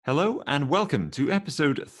Hello and welcome to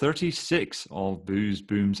episode 36 of Booze,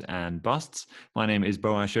 Booms and Busts. My name is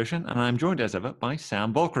Boaz Shoshan and I'm joined as ever by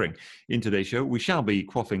Sam Volkering. In today's show, we shall be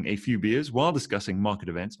quaffing a few beers while discussing market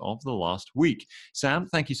events of the last week. Sam,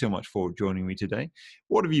 thank you so much for joining me today.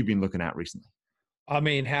 What have you been looking at recently? I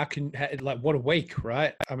mean, what a week,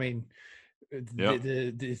 right? I mean, Yeah.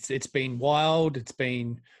 it's been wild. It's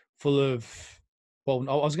been full of, well,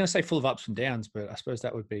 I was going to say full of ups and downs, but I suppose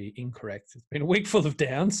that would be incorrect. It's been a week full of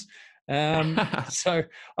downs. So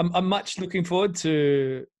I'm much looking forward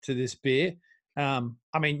to this beer. I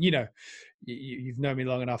mean, you've known me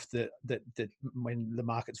long enough that when the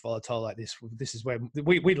market's volatile like this is where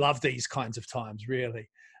we love these kinds of times, really.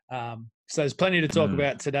 So there's plenty to talk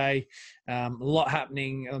about today. A lot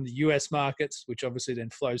happening on the US markets, which obviously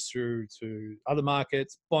then flows through to other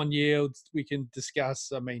markets. Bond yields we can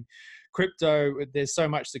discuss. I mean, crypto, there's so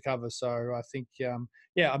much to cover. So I think, I'm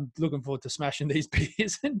looking forward to smashing these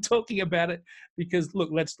beers and talking about it because, look,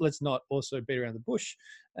 let's not also beat around the bush.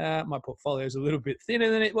 My portfolio is a little bit thinner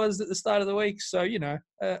than it was at the start of the week. So,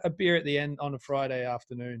 a beer at the end on a Friday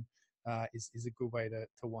afternoon is a good way to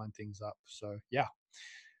wind things up. So, yeah.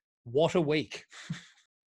 What a week.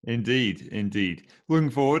 Indeed.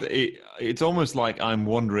 Looking forward, it's almost like I'm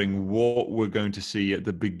wondering what we're going to see at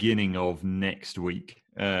the beginning of next week.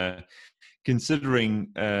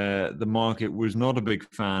 Considering the market was not a big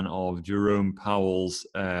fan of Jerome Powell's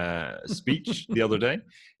speech the other day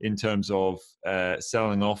in terms of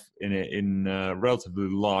selling off in a relatively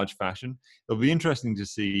large fashion. It'll be interesting to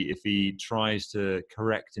see if he tries to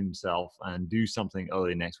correct himself and do something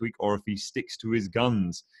early next week, or if he sticks to his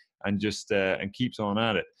guns and just and keeps on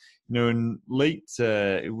at it. In late,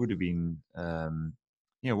 it would have been,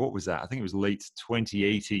 what was that? I think it was late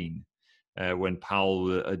 2018 when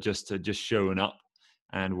Powell had just shown up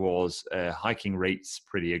and was hiking rates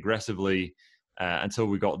pretty aggressively until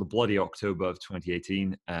we got the bloody October of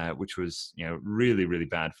 2018, which was really, really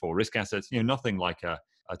bad for risk assets. Nothing like a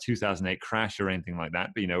 2008 crash or anything like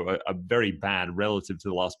that, but a very bad relative to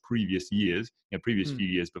the last previous years, few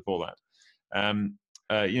years before that.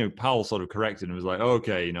 Powell sort of corrected and was like,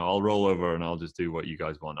 okay, I'll roll over and I'll just do what you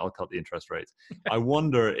guys want. I'll cut the interest rates. I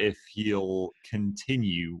wonder if he'll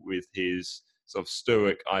continue with his sort of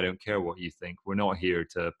stoic, I don't care what you think. We're not here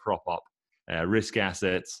to prop up risk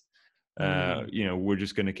assets. We're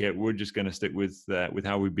just going to stick with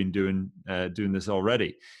how we've been doing this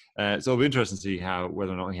already. So it'll be interesting to see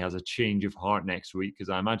whether or not he has a change of heart next week, because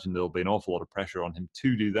I imagine there'll be an awful lot of pressure on him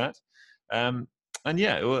to do that.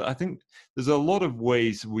 I think there's a lot of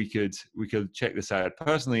ways we could check this out.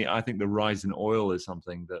 Personally, I think the rise in oil is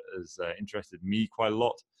something that has interested me quite a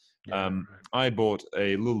lot. I bought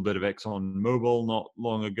a little bit of ExxonMobil not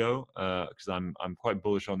long ago because I'm quite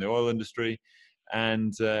bullish on the oil industry,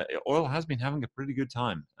 and oil has been having a pretty good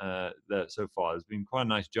time so far. There's been quite a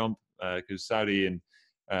nice jump because Saudi and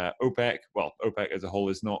OPEC as a whole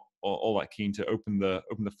is not all that keen to open the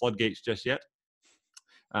floodgates just yet.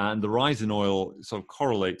 And the rise in oil sort of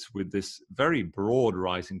correlates with this very broad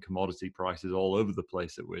rise in commodity prices all over the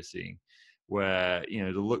place that we're seeing, where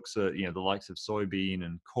the likes of soybean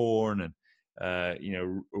and corn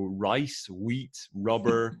and rice, wheat,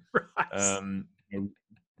 rubber,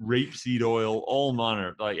 rapeseed oil, all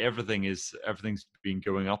manner, like everything's been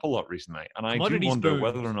going up a lot recently. And I do wonder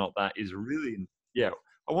whether or not that is really I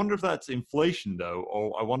wonder if that's inflation though,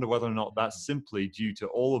 or I wonder whether or not that's simply due to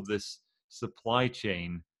all of this supply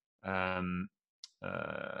chain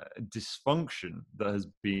dysfunction that has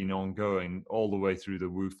been ongoing all the way through the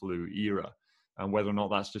Wu Flu era, and whether or not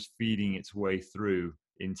that's just feeding its way through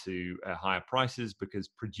into higher prices because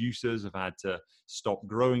producers have had to stop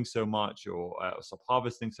growing so much or stop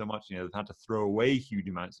harvesting so much. They've had to throw away huge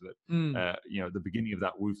amounts of it. At the beginning of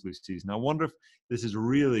that Wu Flu season. I wonder if this is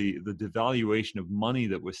really the devaluation of money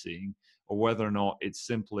that we're seeing, or whether or not it's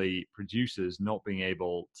simply producers not being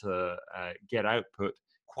able to get output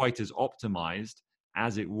quite as optimized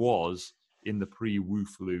as it was in the pre-Wu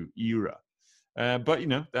Flu era. But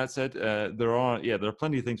that said, there are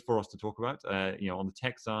plenty of things for us to talk about. On the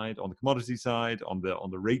tech side, on the commodity side, on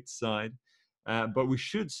the rates side. But we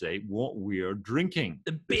should say what we are drinking.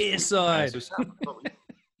 The beer side. What's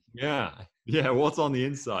on the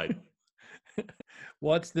inside?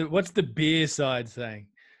 What's the beer side saying?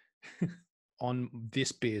 On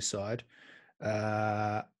this beer side,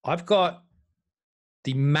 I've got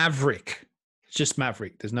the Maverick. It's just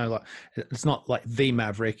Maverick. There's no it's not like the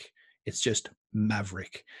Maverick. It's just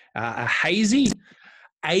Maverick. A hazy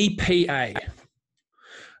APA.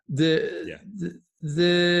 The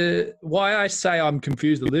why I say I'm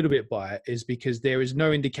confused a little bit by it is because there is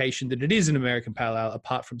no indication that it is an American Pale Ale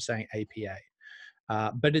apart from saying APA.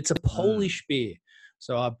 but it's a Polish beer.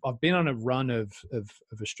 So I've been on a run of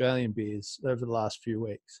Australian beers over the last few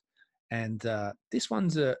weeks, and this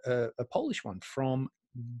one's a Polish one from.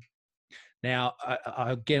 Now,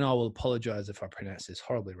 again, I will apologize if I pronounce this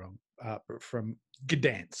horribly wrong. From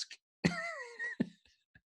Gdansk,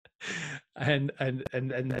 and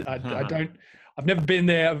I don't. I've never been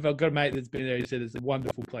there. I've got a mate that's been there. He said it's a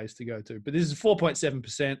wonderful place to go to. But this is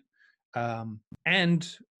 4.7%,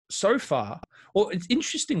 and so far, well, it's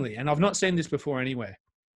interestingly, and I've not seen this before anywhere.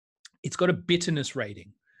 It's got a bitterness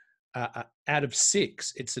rating out of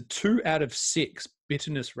 6. It's a 2 out of 6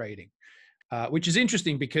 bitterness rating, which is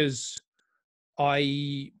interesting because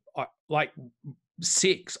I like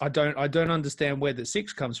 6. I don't understand where the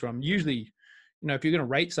 6 comes from. Usually, if you're going to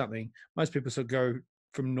rate something, most people sort of go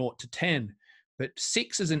from 0 to 10. But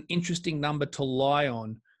 6 is an interesting number to lie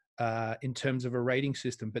on in terms of a rating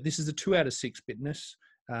system. But this is a 2 out of 6 bitterness.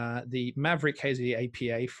 The Maverick Hazy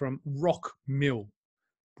APA from Rock Mill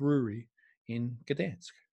Brewery in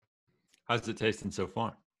Gdansk. How's it tasting so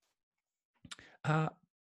far?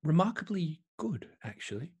 Remarkably good,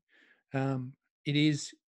 actually.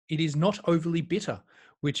 It is not overly bitter,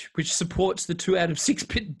 which supports the 2 out of 6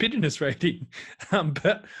 bitterness rating.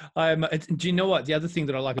 But do you know what? The other thing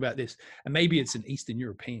that I like about this, and maybe it's an Eastern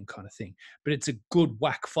European kind of thing, but it's a good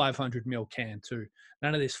whack 500ml can too.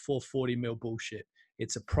 None of this 440ml bullshit.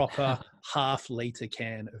 It's a proper half-liter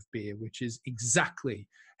can of beer, which is exactly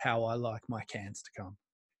how I like my cans to come.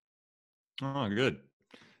 Oh, good.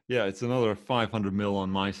 Yeah, it's another 500ml on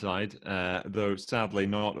my side, though sadly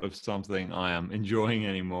not of something I am enjoying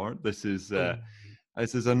anymore. This is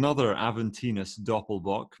another Aventinus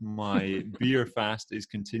Doppelbock. My beer fast is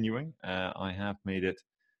continuing. I have made it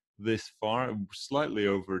this far, slightly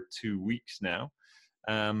over 2 weeks now.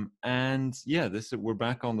 And yeah, we're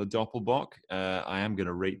back on the Doppelbock. I am going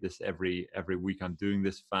to rate this every week I'm doing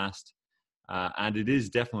this fast. And it is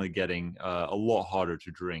definitely getting a lot harder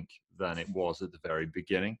to drink than it was at the very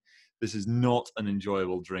beginning. This is not an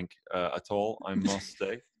enjoyable drink at all, I must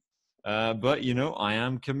say. But I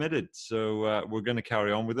am committed, so we're going to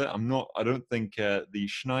carry on with it. I don't think the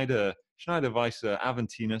Schneider Weisse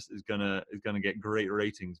Aventinus is gonna get great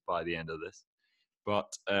ratings by the end of this,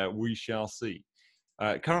 but we shall see.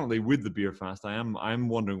 Currently, with the beer fast, I'm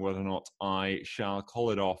wondering whether or not I shall call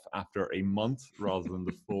it off after a month rather than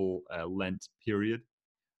the full Lent period,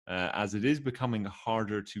 as it is becoming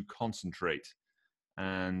harder to concentrate,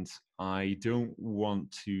 and I don't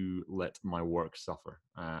want to let my work suffer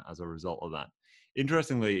as a result of that.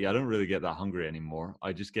 Interestingly, I don't really get that hungry anymore.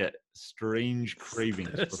 I just get strange cravings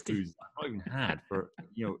for foods I've not even had for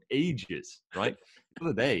ages. Right?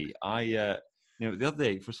 The other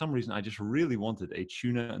day, for some reason, I just really wanted a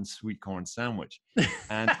tuna and sweet corn sandwich.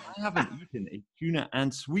 And I haven't eaten a tuna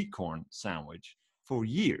and sweet corn sandwich for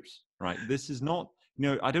years, right? This is not,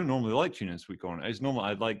 I don't normally like tuna and sweet corn. It's normal.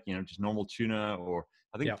 I like, just normal tuna, or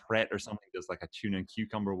I think Pret or something does like a tuna and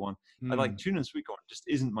cucumber one. I like tuna and sweet corn. It just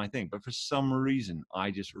isn't my thing. But for some reason, I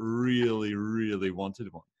just really, really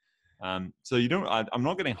wanted one. So I'm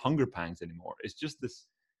not getting hunger pangs anymore. It's just this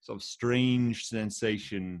sort of strange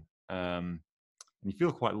sensation. And you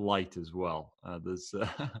feel quite light as well.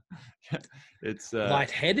 It's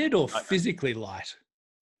lightheaded or physically light.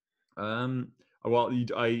 Another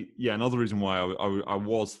reason why I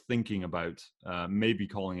was thinking about maybe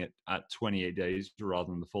calling it at 28 days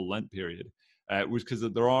rather than the full Lent period was because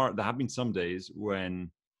there have been some days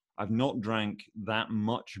when I've not drank that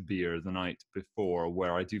much beer the night before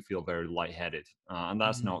where I do feel very lightheaded, and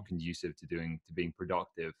that's not conducive to being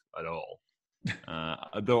productive at all.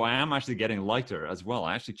 Though I am actually getting lighter as well.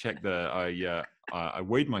 I actually checked I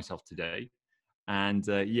weighed myself today, and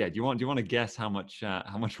do you want to guess how much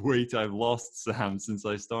weight I've lost, Sam, since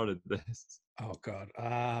I started this? Oh God,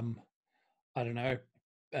 I don't know,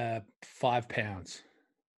 5 pounds.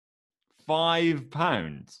 5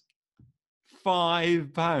 pounds.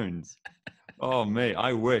 5 pounds. Oh mate,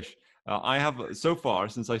 I wish. I have so far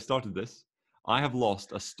since I started this, I have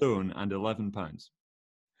lost 1 stone and 11 pounds.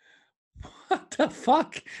 What the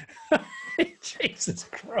fuck? Jesus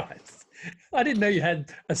Christ. I didn't know you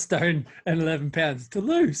had 1 stone and 11 pounds to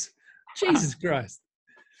lose. Jesus Christ.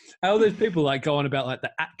 All those people go on about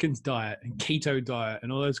the Atkins diet and keto diet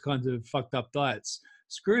and all those kinds of fucked up diets.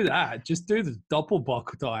 Screw that. Just do the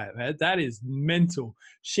Doppelbock diet, man. That is mental.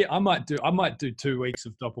 Shit, I might do 2 weeks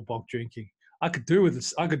of Doppelbock drinking. I could do with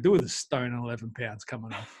 1 stone and 11 pounds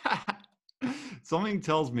coming off. Something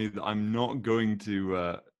tells me that I'm not going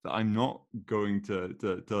to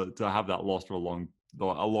have that lost for a long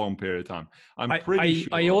a long period of time. I'm I, pretty I, sure.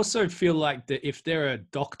 I also feel like that if there are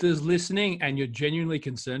doctors listening and you're genuinely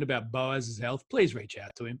concerned about Boaz's health, please reach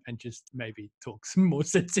out to him and just maybe talk some more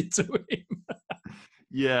sense into him.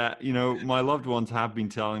 Yeah, my loved ones have been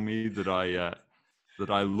telling me that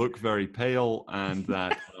I look very pale and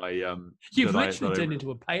that You've that literally I turned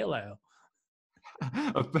into a pale ale.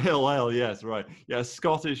 a pale ale. Yes, right. Yeah,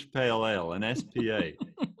 Scottish pale ale, an SPA.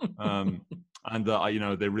 And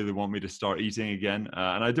they really want me to start eating again,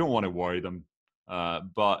 and I don't want to worry them.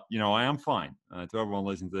 But I am fine. To everyone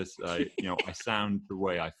listening to this, I sound the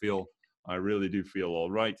way I feel. I really do feel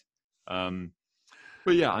all right.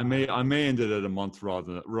 But yeah, I may end it at a month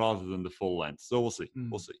rather than the full length. So we'll see.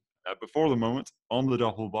 We'll see. But for the moment, on the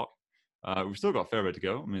Doppelbock, we've still got a fair bit to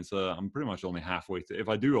go. I mean, I'm pretty much only halfway through. If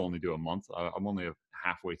I do only do a month, I'm only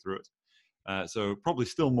halfway through it. So probably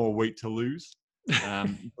still more weight to lose. But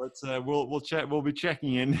we'll check. We'll be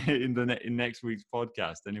checking in in next week's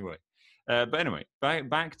podcast anyway. But anyway,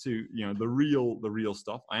 back to the real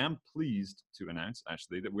stuff. I am pleased to announce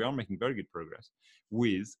actually that we are making very good progress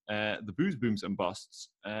with the Booze Booms and Busts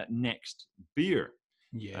next beer.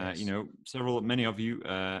 Yes. Many of you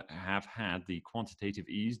have had the Quantitative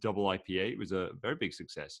Ease Double IPA. It was a very big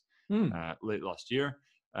success late last year.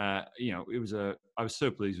 I was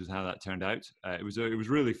so pleased with how that turned out. It was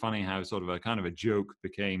really funny how sort of a kind of a joke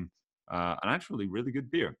became an actually really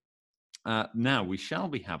good beer. Now we shall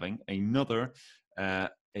be having another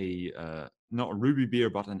not a ruby beer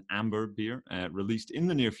but an amber beer released in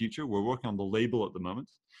the near future. We're working on the label at the moment,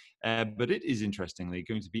 but it is interestingly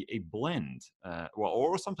going to be a blend,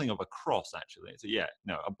 or something of a cross actually.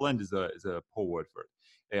 A blend is a poor word for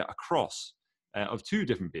it. A cross of two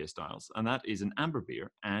different beer styles, and that is an amber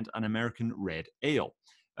beer and an American red ale.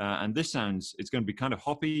 And it's going to be kind of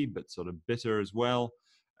hoppy but sort of bitter as well.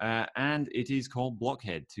 And it is called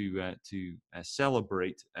Blockhead to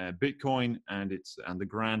celebrate Bitcoin and the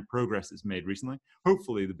grand progress it's made recently.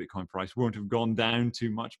 Hopefully, the Bitcoin price won't have gone down too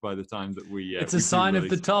much by the time that we. It's a sign of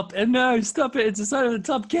the top. No, stop it! It's a sign of the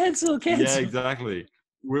top. Cancel. Yeah, exactly.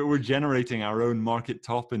 We're generating our own market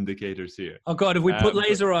top indicators here. Oh God, have we put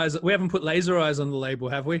laser eyes? We haven't put laser eyes on the label,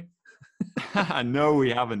 have we? No, we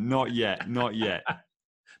haven't. Not yet. Not yet.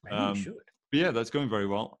 Maybe we should. Yeah, that's going very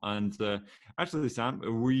well. And actually,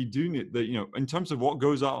 Sam, we do need the in terms of what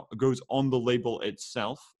goes on the label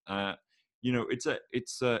itself.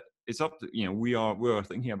 It's up to we are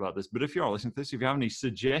thinking about this. But if you are listening to this, if you have any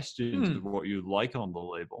suggestions of what you'd like on the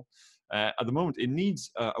label, at the moment it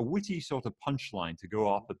needs a witty sort of punchline to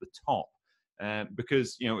go up at the top.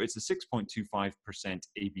 Because it's a 6.25%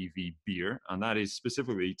 ABV beer, and that is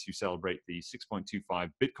specifically to celebrate the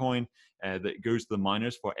 6.25 Bitcoin that goes to the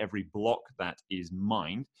miners for every block that is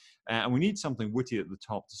mined. And we need something witty at the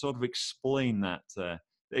top to sort of explain that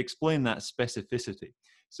specificity.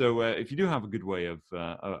 So if you do have a good way of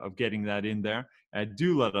getting that in there,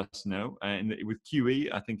 do let us know. With QE,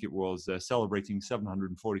 I think it was celebrating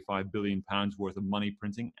 £745 billion worth of money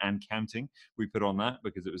printing and counting. We put on that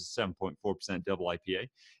because it was a 7.4% double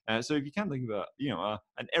IPA. So if you can think of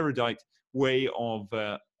an erudite way of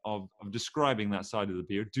describing that side of the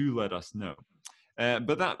beer, do let us know.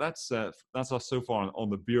 But that's us so far on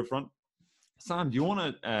the beer front. Sam, do you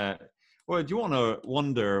want to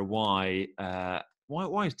wonder why?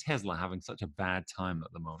 Why is Tesla having such a bad time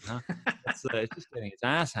at the moment? Huh? It's just getting its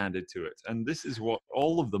ass handed to it. And this is what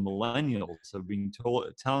all of the millennials have been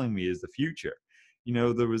telling me is the future.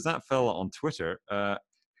 There was that fella on Twitter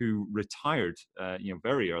who retired,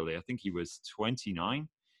 very early. I think he was 29,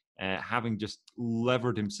 having just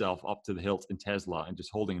levered himself up to the hilt in Tesla and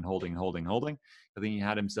just holding. I think he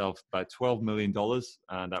had himself about $12 million.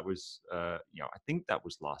 And that was, I think that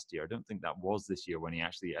was last year. I don't think that was this year when he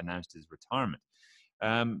actually announced his retirement.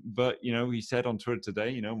 But he said on Twitter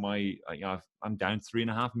today, I'm down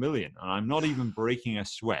 $3.5 million, and I'm not even breaking a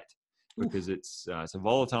sweat because it's a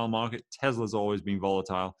volatile market. Tesla's always been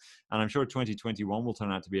volatile, and I'm sure 2021 will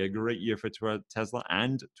turn out to be a great year for Tesla,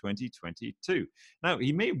 and 2022. Now,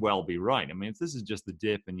 he may well be right. I mean, if this is just the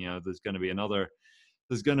dip, and there's going to be another.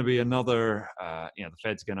 The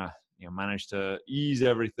Fed's going to manage to ease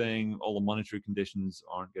everything. All the monetary conditions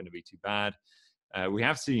aren't going to be too bad. We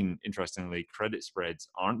have seen, interestingly, credit spreads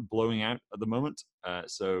aren't blowing out at the moment.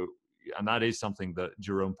 And that is something that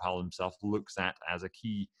Jerome Powell himself looks at as a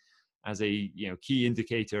key key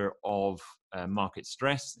indicator of market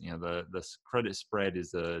stress. The credit spread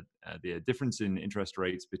is the difference in interest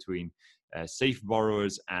rates between safe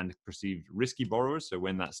borrowers and perceived risky borrowers. So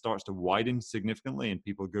when that starts to widen significantly and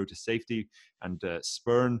people go to safety and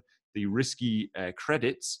spurn the risky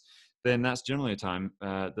credits, then that's generally a time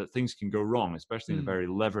that things can go wrong, especially in a very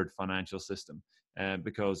levered financial system.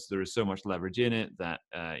 because there is so much leverage in it that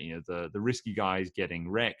the risky guys getting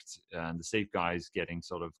wrecked and the safe guys getting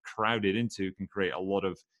sort of crowded into can create a lot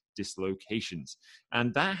of dislocations,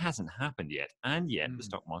 and that hasn't happened yet. And yet, the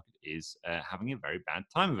stock market is having a very bad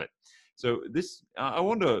time of it. So this, I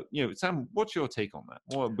wonder, Sam, what's your take on that?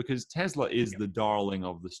 Well, because Tesla is the darling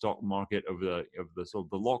of the stock market over the sort of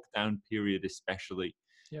the lockdown period, especially.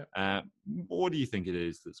 Yeah. What do you think it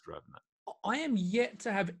is that's driving that? I am yet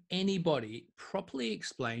to have anybody properly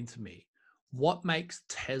explain to me what makes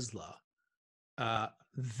Tesla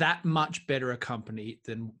that much better a company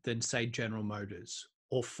than say General Motors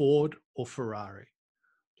or Ford or Ferrari.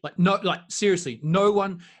 Like seriously, no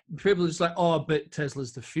one. People are just like, oh, but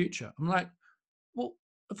Tesla's the future. I'm like, well,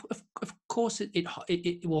 of course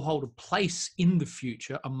it will hold a place in the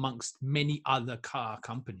future amongst many other car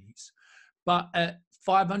companies, but at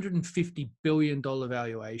 $550 billion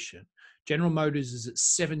valuation, General Motors is at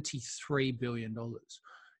 $73 billion.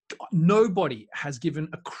 Nobody has given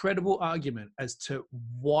a credible argument as to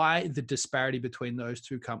why the disparity between those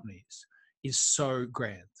two companies is so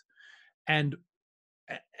grand. And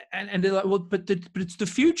they're like, well, but it's the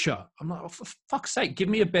future. I'm like, oh, for fuck's sake, give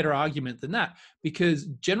me a better argument than that. Because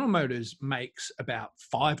General Motors makes about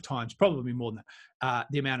 5 times, probably more than that,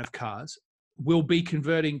 the amount of cars. We'll be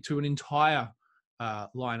converting to an entire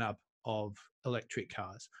lineup of electric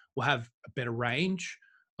cars. We'll have a better range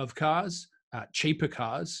of cars, cheaper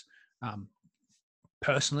cars.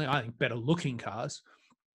 Personally, I think better looking cars.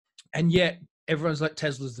 And yet everyone's like,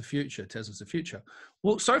 Tesla's the future. Tesla's the future.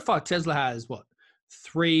 Well, so far Tesla has what?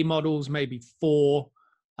 3 models, maybe 4,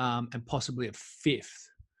 and possibly a 5th.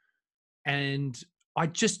 And I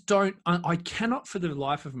just I cannot for the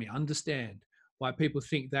life of me understand why people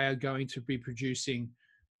think they are going to be producing,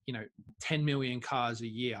 10 million cars a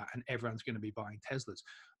year and everyone's going to be buying Teslas.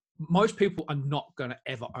 Most people are not going to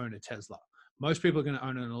ever own a Tesla. Most people are going to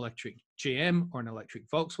own an electric GM or an electric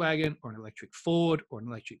Volkswagen or an electric Ford or an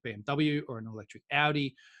electric BMW or an electric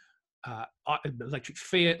Audi. Electric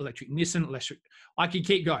Fiat, electric Nissan, electric. I could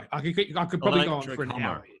keep going. I could probably go on for an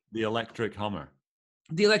hour. The electric Hummer.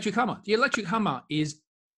 The electric Hummer. The electric Hummer is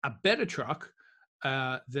a better truck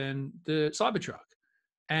than the Cybertruck,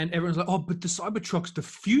 and everyone's like, "Oh, but the Cybertruck's the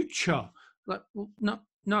future." Like, well,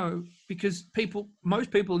 no, because most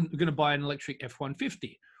people are going to buy an electric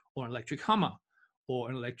F-150 or an electric Hummer or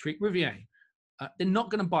an electric Rivian. They're not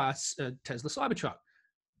going to buy a Tesla Cybertruck.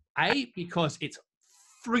 Because it's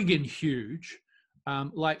friggin' huge.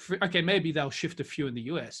 Maybe they'll shift a few in the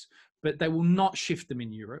US, but they will not shift them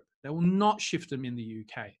in Europe. They will not shift them in the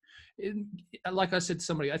UK. Like I said to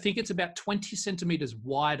somebody, I think it's about 20 centimeters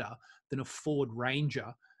wider than a Ford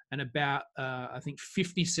Ranger and about,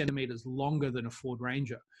 50 centimeters longer than a Ford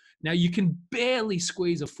Ranger. Now, you can barely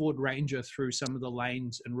squeeze a Ford Ranger through some of the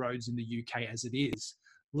lanes and roads in the UK as it is,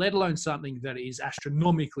 let alone something that is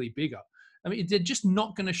astronomically bigger. I mean, they're just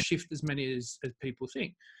not going to shift as many as people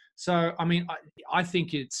think. So, I mean, I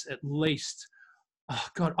think it's at least, oh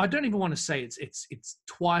God, I don't even want to say it's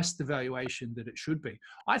twice the valuation that it should be.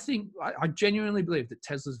 I genuinely believe that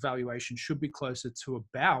Tesla's valuation should be closer to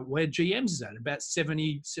about where GM's is at, about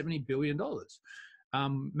 $70 billion,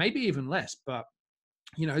 maybe even less. But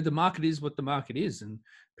the market is what the market is, and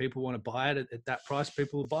people want to buy it at that price.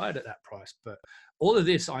 People will buy it at that price. But all of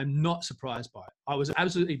this, I'm not surprised by. I was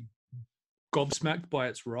absolutely gobsmacked by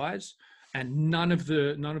its rise, and none of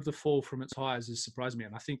the fall from its highs has surprised me.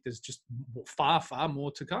 And I think there's just far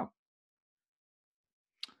more to come.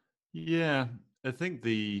 Yeah, I think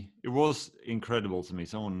it was incredible to me.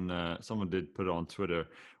 Someone did put it on Twitter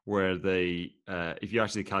where they, if you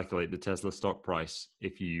actually calculate the Tesla stock price,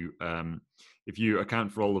 if you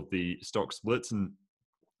account for all of the stock splits and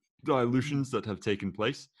dilutions that have taken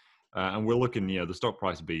place, and we're looking, the stock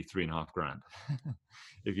price would be $3,500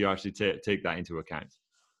 if you actually take that into account.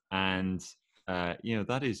 And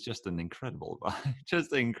that is just an incredible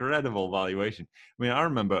valuation. I mean, I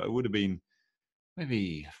remember it would have been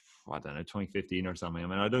maybe, I don't know, 2015 or something. I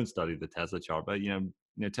mean, I don't study the Tesla chart, but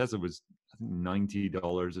Tesla was, I think, $90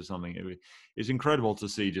 or something. It's incredible to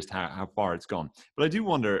see just how far it's gone. But I do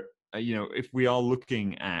wonder, if we are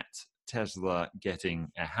looking at Tesla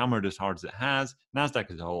getting hammered as hard as it has,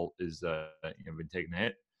 Nasdaq as a whole is been taking a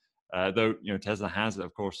hit. Though Tesla has,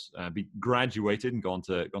 of course, been graduated and gone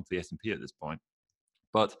to the S&P at this point.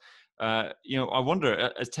 But I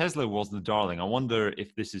wonder, as Tesla was the darling, I wonder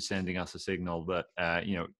if this is sending us a signal that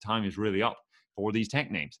time is really up for these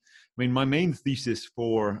tech names. I mean, my main thesis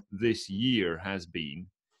for this year has been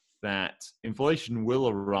that inflation will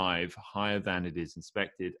arrive higher than it is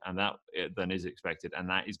expected, and that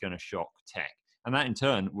is going to shock tech, and that in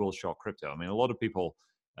turn will shock crypto. I mean, a lot of people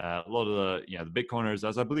A lot of the Bitcoiners,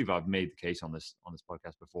 as I believe I've made the case on this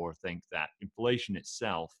podcast before, think that inflation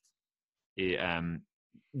itself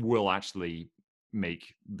will actually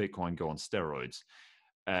make Bitcoin go on steroids.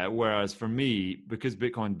 Whereas for me, because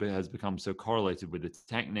Bitcoin has become so correlated with the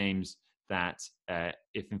tech names, that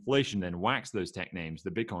if inflation then whacks those tech names, the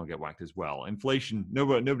Bitcoin will get whacked as well. Inflation,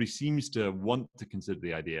 nobody seems to want to consider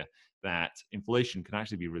the idea that inflation can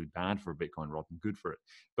actually be really bad for Bitcoin rather than good for it.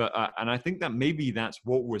 But and I think that maybe that's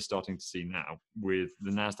what we're starting to see now with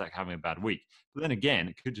the Nasdaq having a bad week. But then again,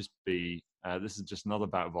 it could just be this is just another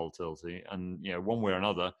bout of volatility, and one way or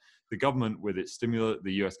another, the government with its stimulus,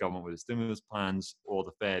 the U.S. government with its stimulus plans, or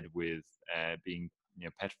the Fed with being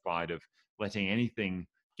petrified of letting anything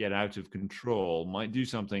get out of control, might do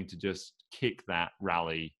something to just kick that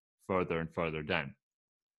rally further and further down.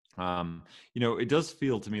 It does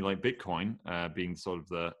feel to me like Bitcoin, being sort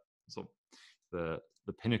of the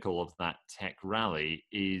pinnacle of that tech rally,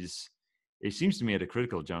 it seems to me at a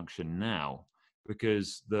critical junction now,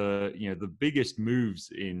 because the biggest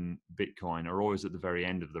moves in Bitcoin are always at the very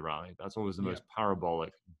end of the rally. That's always the most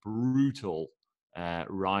parabolic, brutal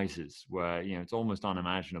rises, where it's almost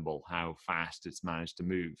unimaginable how fast it's managed to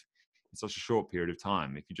move in such a short period of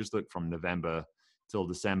time. If you just look from November till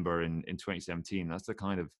December in 2017, that's the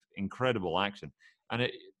kind of incredible action. And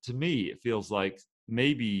to me, it feels like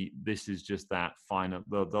maybe this is just that final,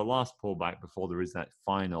 the last pullback before there is that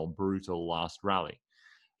final brutal last rally.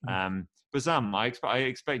 But Sam, I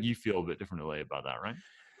expect you feel a bit differently about that, right?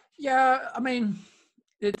 Yeah, I mean,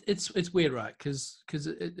 it's weird, right? Because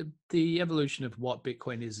the evolution of what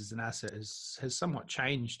Bitcoin is as an asset has somewhat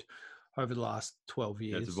changed over the last 12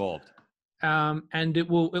 years. It's evolved, and it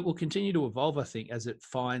will continue to evolve, I think, as it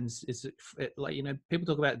finds people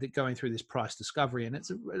talk about going through this price discovery, and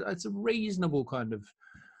it's a reasonable kind of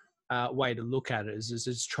way to look at it. Is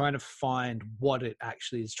it's trying to find what it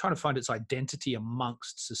actually is, trying to find its identity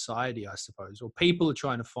amongst society, I suppose, or people are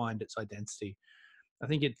trying to find its identity. I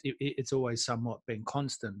think it's always somewhat been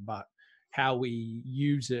constant, but how we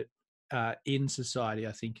use it in society,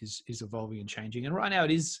 I think, is evolving and changing. And right now,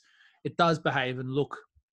 it does behave and look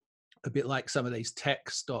a bit like some of these tech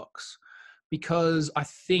stocks, because I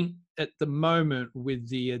think at the moment, with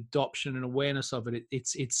the adoption and awareness of it,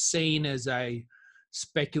 it's seen as a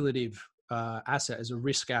speculative asset, as a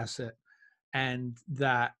risk asset, and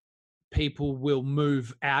that people will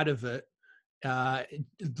move out of it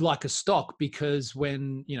like a stock, because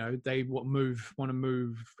when they want to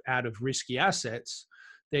move out of risky assets,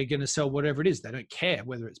 they're going to sell whatever it is. They don't care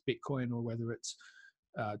whether it's Bitcoin or whether it's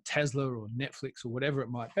Tesla or Netflix or whatever it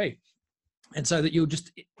might be. And so that you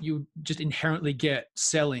just inherently get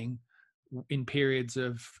selling in periods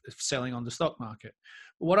of selling on the stock market.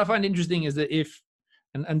 But what I find interesting is that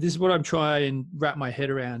and this is what I'm trying to wrap my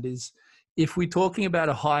head around, is if we're talking about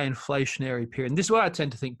a high inflationary period, and this is why I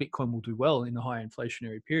tend to think Bitcoin will do well in a high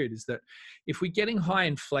inflationary period, is that if we're getting high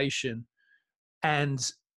inflation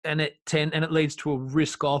and it leads to a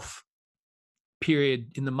risk off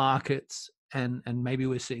period in the markets, and maybe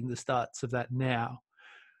we're seeing the starts of that now,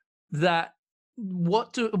 that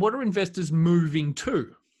what are investors moving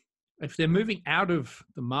to? If they're moving out of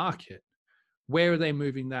the market, where are they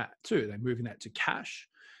moving that to? Are they moving that to cash?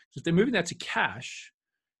 So if they're moving that to cash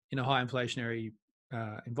in a high inflationary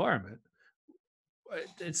environment,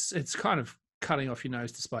 it's kind of cutting off your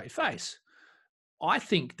nose to spite your face. I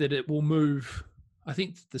think that it will move. I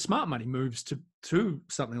think the smart money moves to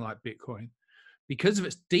something like Bitcoin because of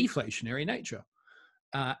its deflationary nature,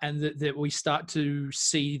 and that we start to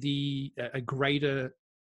see a greater,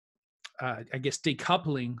 I guess,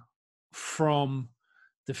 decoupling from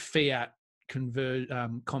the fiat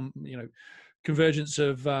convergence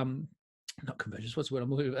of not convergence. What's the word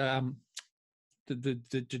I'm looking at?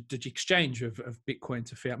 The exchange of Bitcoin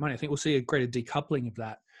to fiat money. I think we'll see a greater decoupling of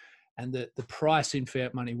that, and that the price in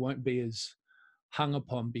fiat money won't be as hung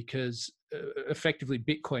upon, because effectively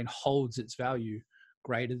Bitcoin holds its value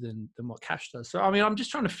greater than what cash does. So, I mean, I'm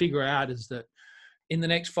just trying to figure out is that in the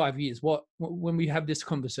next 5 years, when we have this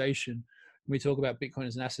conversation, we talk about Bitcoin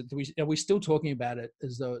as an asset, are we still talking about it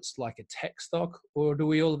as though it's like a tech stock, or do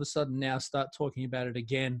we all of a sudden now start talking about it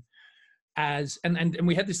again as, and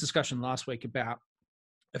we had this discussion last week about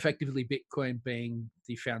effectively Bitcoin being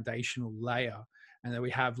the foundational layer, and that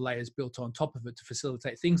we have layers built on top of it to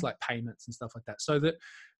facilitate things like payments and stuff like that, so that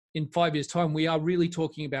in 5 years' time, we are really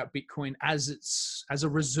talking about Bitcoin as a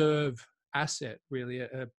reserve asset, really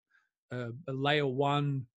a layer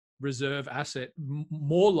one reserve asset,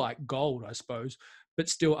 more like gold, I suppose, but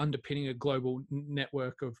still underpinning a global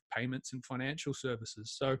network of payments and financial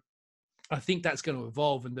services. So I think that's going to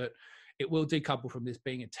evolve, and that it will decouple from this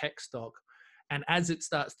being a tech stock, And as it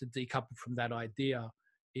starts to decouple from that idea,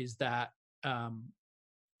 is that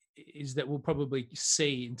we'll probably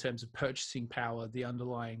see, in terms of purchasing power, the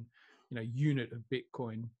underlying, unit of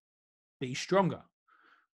Bitcoin be stronger.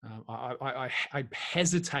 I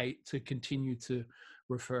hesitate to continue to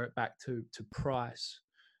refer it back to price,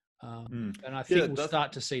 and I think we'll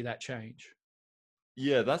start to see that change.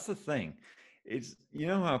 Yeah, that's the thing. It's,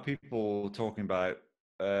 how people talking about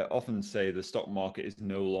often say the stock market is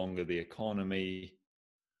no longer the economy,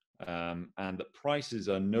 and that prices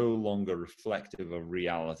are no longer reflective of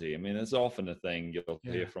reality. I mean, it's often a thing you'll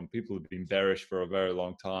hear from people who've been bearish for a very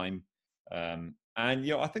long time, and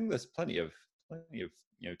I think there's plenty of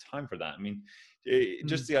time for that. I mean,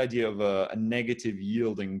 just the idea of a negative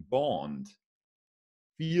yielding bond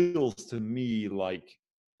feels to me like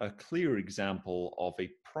a clear example of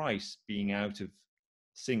a price being out of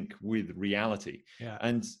sync with reality. Yeah.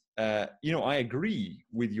 And I agree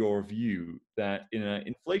with your view that in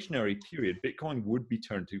an inflationary period, Bitcoin would be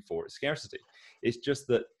turned to for its scarcity. It's just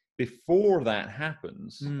that before that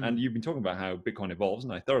happens, and you've been talking about how Bitcoin evolves,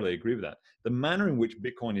 and I thoroughly agree with that, the manner in which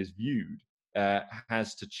Bitcoin is viewed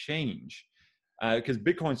has to change, because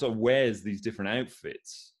Bitcoin sort of wears these different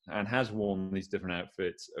outfits and has worn these different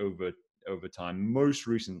outfits over time, most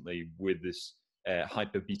recently with this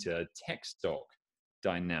hyper beta tech stock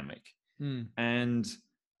dynamic. And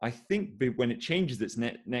I think when it changes its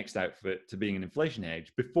next outfit to being an inflation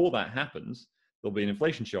hedge, before that happens, there'll be an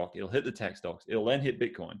inflation shock. It'll hit the tech stocks. It'll then hit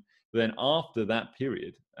Bitcoin. But then after that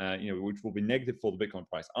period, which will be negative for the Bitcoin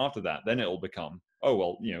price, after that, then it'll become,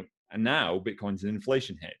 and now Bitcoin's an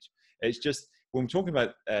inflation hedge. It's just, when we're talking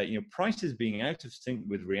about prices being out of sync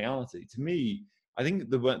with reality, to me, I think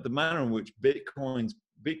the manner in which Bitcoin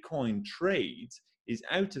trades is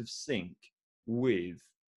out of sync with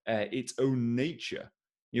its own nature.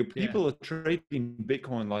 People are trading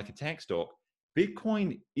Bitcoin like a tech stock.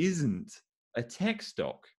 Bitcoin isn't a tech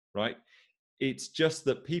stock, right? It's just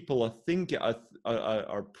that people are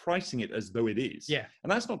pricing it as though it is. Yeah.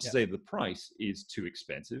 And that's not to say the price is too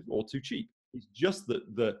expensive or too cheap. It's just that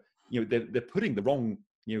they're putting the wrong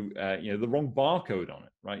the wrong barcode on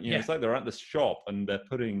it, right? It's like they're at the shop and they're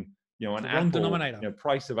putting an Apple denominator,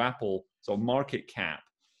 price of Apple, sort of market cap.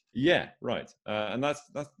 Yeah, right. And that's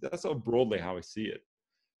sort of broadly how I see it.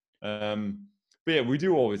 But yeah, we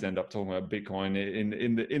do always end up talking about Bitcoin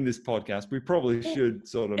in this podcast. We probably should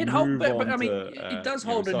sort of move on to it does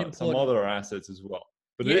hold an important, some other assets as well.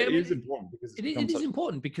 But it is important because it is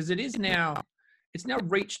important because it's now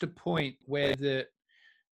reached a point where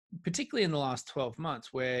particularly in the last 12 months,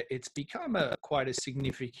 where it's become quite a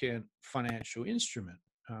significant financial instrument.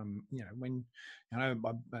 When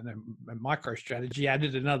MicroStrategy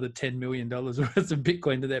added another $10 million worth of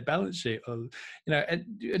Bitcoin to their balance sheet, or and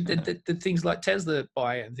the things like Tesla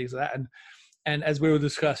buy it and things like that, and as we were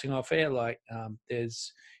discussing off air,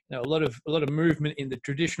 there's a lot of movement in the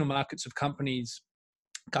traditional markets of companies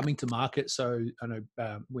coming to market. So I know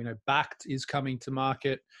we know Bakkt is coming to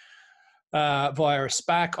market via a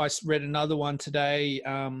SPAC. I read another one today.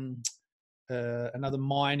 Another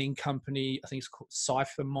mining company, I think it's called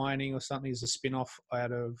Cypher Mining or something, is a spin-off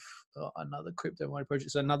out of another crypto mining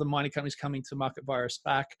project. So another mining company is coming to market via a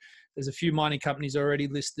SPAC. There's a few mining companies already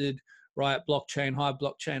listed, Riot Blockchain, Hive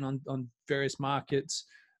Blockchain on various markets.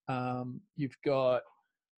 You've got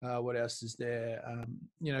what else is there?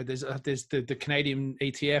 There's the Canadian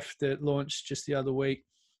ETF that launched just the other week.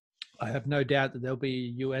 I have no doubt that there'll be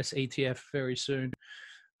a US ETF very soon.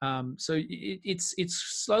 So it's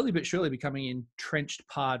slowly but surely becoming an entrenched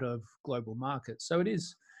part of global markets. So it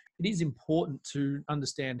is important to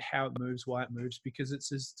understand how it moves, why it moves, because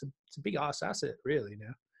it's a big ass asset really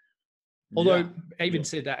now. Although I even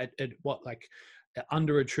said that at what, like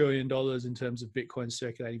under $1 trillion in terms of Bitcoin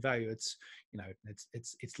circulating value, it's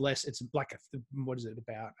it's less. It's like what is it,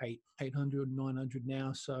 about 800, 900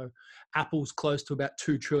 now. So Apple's close to about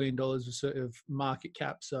 $2 trillion of sort of market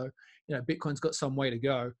cap. So Bitcoin's got some way to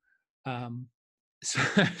go. So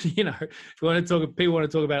if you want to talk, people want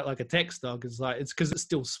to talk about it like a tech stock. It's because it's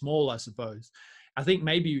still small, I suppose. I think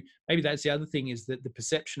maybe that's the other thing, is that the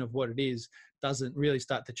perception of what it is doesn't really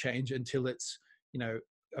start to change until it's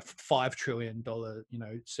a $5 trillion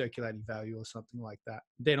circulating value or something like that.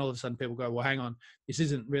 Then all of a sudden people go, well, hang on, this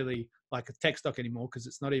isn't really like a tech stock anymore, because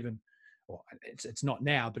it's not even, well, it's not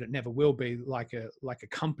now, but it never will be like a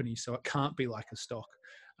company, so it can't be like a stock.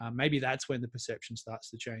 Maybe that's when the perception starts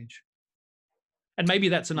to change, and maybe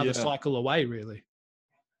that's another cycle away, really.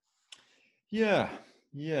 Yeah,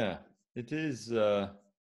 it is.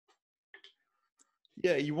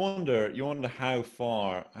 You wonder how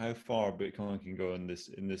far Bitcoin can go in this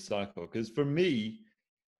cycle. Because for me,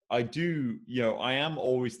 I do, I am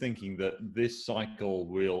always thinking that this cycle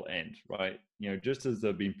will end, right? Just as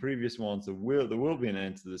there have been previous ones, there will be an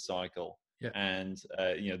end to the cycle, Yeah. and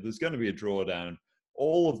there's going to be a drawdown.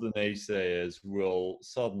 All of the naysayers will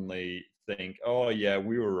suddenly think, "Oh yeah,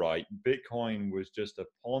 we were right. Bitcoin was just a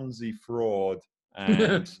Ponzi fraud,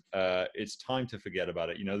 and it's time to forget about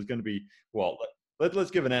it." There's going to be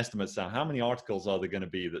Let's give an estimate, Sam. How many articles are there going to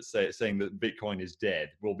be that saying that Bitcoin is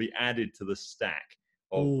dead will be added to the stack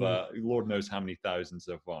of Lord knows how many thousands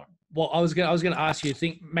so far? Well, I was going to ask you.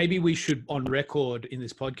 Think maybe we should, on record in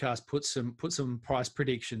this podcast, put some price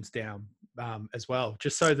predictions down as well,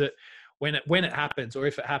 just so that when it happens, or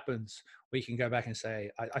if it happens, we can go back and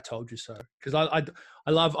say, "I told you so." Because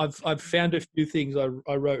I've found a few things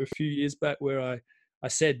I wrote a few years back where I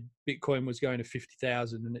said Bitcoin was going to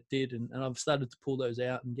 50,000, and it did, and I've started to pull those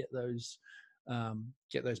out and get those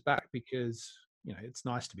back, because it's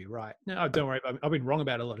nice to be right. No, don't worry. I've been wrong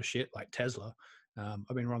about a lot of shit, like Tesla.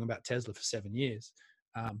 I've been wrong about Tesla for 7 years,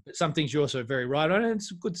 but some things you're also very right on, and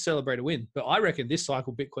it's good to celebrate a win. But I reckon this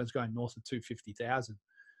cycle Bitcoin's going north of 250,000.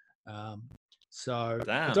 So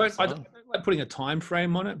Damn, I don't like putting a time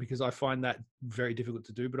frame on it, because I find that very difficult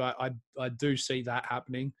to do. But I do see that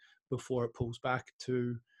happening before it pulls back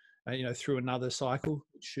to, through another cycle.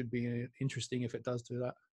 It should be interesting if it does do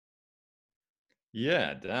that.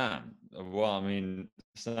 Yeah, damn. Well, I mean,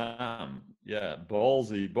 Sam, yeah,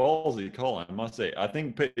 ballsy call, I must say. I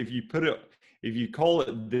think if you call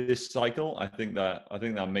it this cycle, I think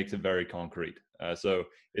that makes it very concrete. So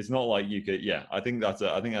it's not like you could, yeah. I think that's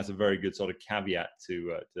a very good sort of caveat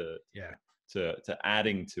to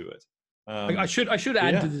adding to it. I should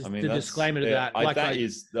add to the disclaimer to that.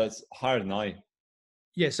 That's higher than I.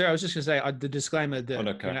 Yeah, so I was just going to say the disclaimer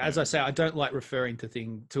that as I say, I don't like referring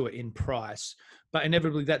to it in price, but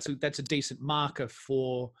inevitably that's a decent marker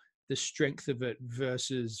for the strength of it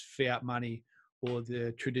versus fiat money or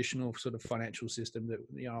the traditional sort of financial system that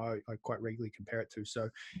I quite regularly compare it to. So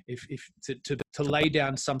if to lay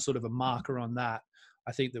down some sort of a marker on that,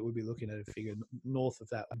 I think that we'd be looking at a figure north of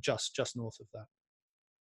that, just north of that.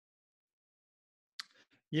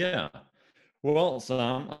 Yeah. Well,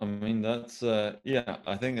 Sam, I mean that's I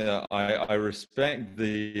think I respect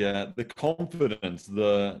the confidence,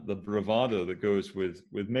 the bravado that goes with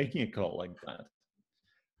making a call like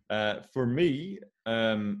that. For me,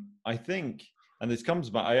 I think, and this comes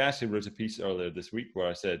back. I actually wrote a piece earlier this week where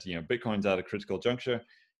I said, Bitcoin's at a critical juncture.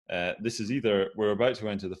 This is either we're about to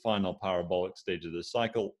enter the final parabolic stage of this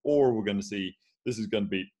cycle, or we're going to see this is going to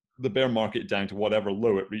be the bear market down to whatever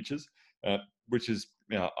low it reaches. Which is,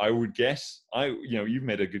 I would guess, you've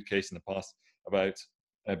made a good case in the past about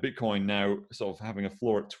Bitcoin now sort of having a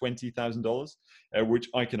floor at $20,000, which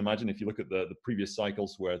I can imagine if you look at the previous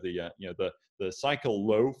cycles where the cycle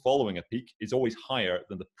low following a peak is always higher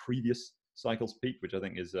than the previous cycle's peak, which I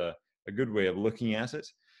think is a good way of looking at it.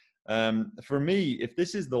 For me, if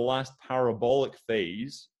this is the last parabolic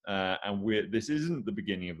phase, and this isn't the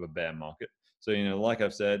beginning of a bear market. So, like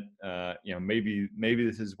I've said, maybe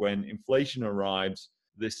this is when inflation arrives.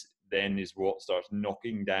 This then is what starts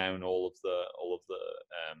knocking down all of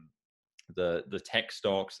the tech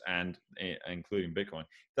stocks and including Bitcoin.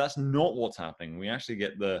 That's not what's happening. We actually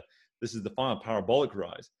get this is the final parabolic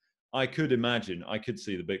rise. I could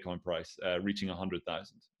see the Bitcoin price reaching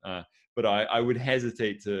 100,000, but I would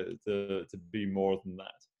hesitate to be more than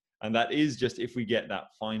that. And that is just if we get that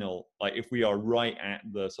final, like if we are right at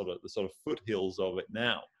the sort of foothills of it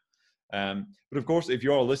now. But of course, if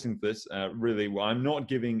you are listening to this, I'm not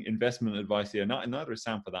giving investment advice here, neither is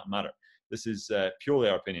Sam for that matter. This is purely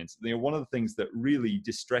our opinions. One of the things that really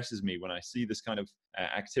distresses me when I see this kind of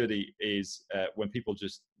activity is when people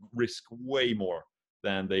just risk way more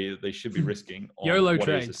than they should be risking on YOLO what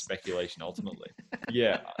trades. Is a speculation ultimately.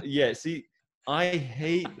 Yeah. See, I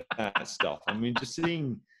hate that stuff. I mean, just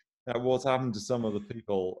seeing what's happened to some of the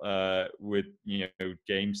people with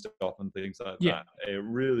GameStop and things like that, it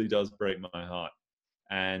really does break my heart.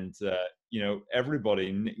 And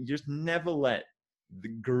everybody, just never let the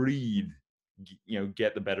greed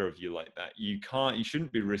get the better of you like that. You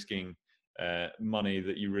shouldn't be risking money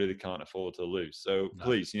that you really can't afford to lose. So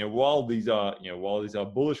please, while these are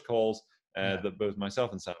bullish calls that both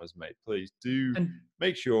myself and Sam has made, please do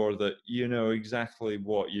make sure that you know exactly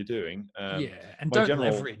what you're doing. And don't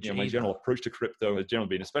leverage. My general approach to crypto has generally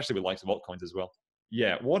been, especially with likes of altcoins as well.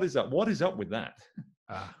 Yeah, what is up? What is up with that?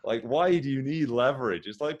 Like, why do you need leverage?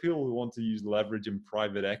 It's like people who want to use leverage in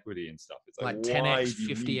private equity and stuff. It's like 10x,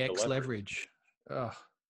 50x leverage. Ugh,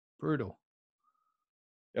 brutal.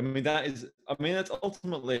 I mean, that's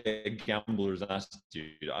ultimately a gambler's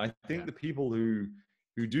attitude. I think the people who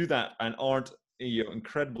do that and aren't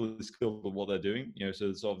incredibly skilled at what they're doing.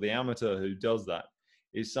 So sort of the amateur who does that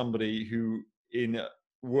is somebody who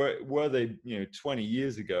were they 20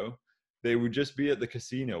 years ago, they would just be at the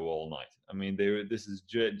casino all night. I mean, this is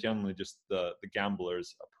generally just the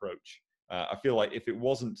gambler's approach. I feel like if it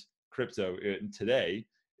wasn't crypto today,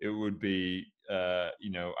 it would be at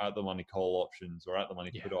the money call options or at the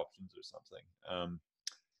money put options or something.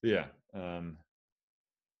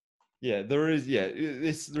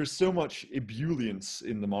 There's so much ebullience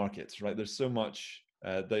in the markets, right? There's so much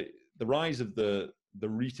the rise of the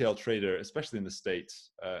retail trader, especially in the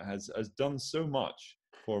States, has done so much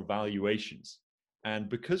for valuations. And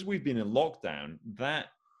because we've been in lockdown, that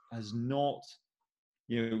has not,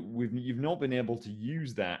 you've not been able to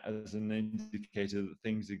use that as an indicator that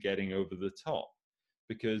things are getting over the top.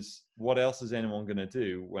 Because what else is anyone going to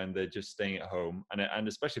do when they're just staying at home, and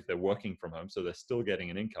especially if they're working from home, so they're still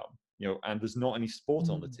getting an income, and there's not any sport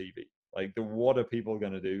on the TV. Like, what are people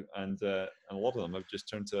going to do? And a lot of them have just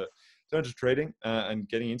turned to trading and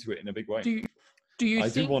getting into it in a big way. Do you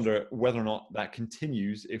do wonder whether or not that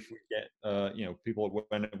continues if we get people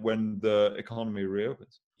when the economy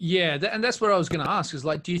reopens. Yeah, and that's what I was going to ask. Is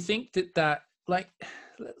like, do you think that like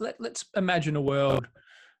let's imagine a world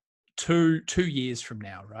 2 years from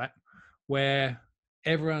now, right, where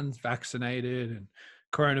everyone's vaccinated and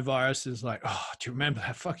coronavirus is like, oh, do you remember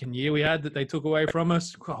that fucking year we had that they took away from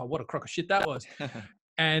us? Oh, what a crock of shit that was.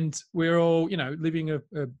 And we're all, living a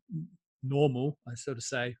normal, I sort of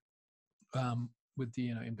say, with the,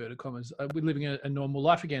 inverted commas, we're living a normal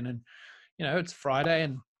life again. And, it's Friday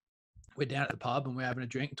and we're down at the pub and we're having a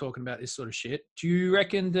drink talking about this sort of shit. Do you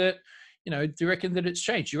reckon that it's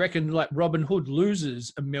changed? Do you reckon like Robinhood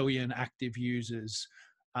loses 1 million active users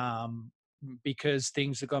because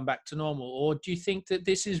things have gone back to normal? Or do you think that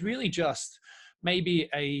this is really just maybe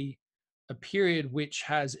a period which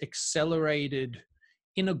has accelerated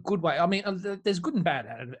in a good way? I mean, there's good and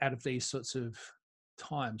bad out of these sorts of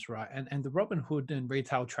times, right? And the Robinhood and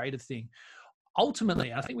retail trader thing,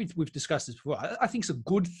 ultimately, I think we've discussed this before, I think it's a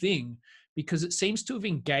good thing because it seems to have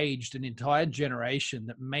engaged an entire generation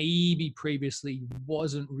that maybe previously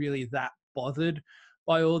wasn't really that bothered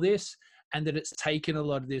by all this, and that it's taken a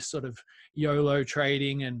lot of this sort of YOLO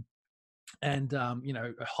trading and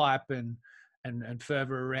hype and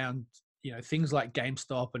fervor around things like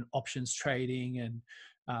GameStop and options trading and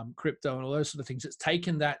crypto and all those sort of things. It's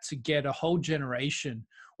taken that to get a whole generation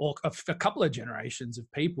or a couple of generations of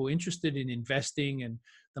people interested in investing in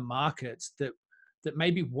the markets that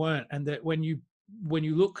maybe weren't, and that when you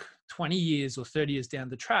look 20 years or 30 years down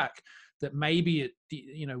the track, that maybe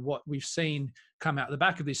what we've seen come out the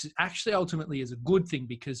back of this is actually ultimately is a good thing,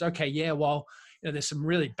 because while there's some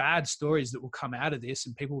really bad stories that will come out of this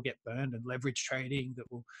and people will get burned and leverage trading that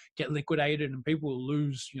will get liquidated and people will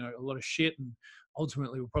lose a lot of shit, and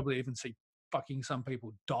ultimately we'll probably even see fucking some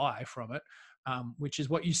people die from it, which is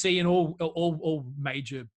what you see in all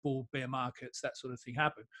major bull bear markets, that sort of thing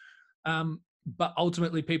happen. But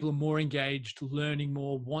ultimately people are more engaged, learning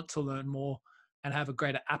more, want to learn more, and have a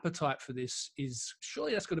greater appetite for this. Is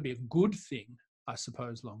surely that's got to be a good thing, I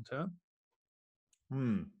suppose, long term.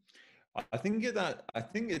 I think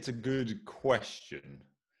it's a good question.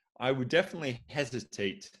 I would definitely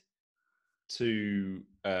hesitate to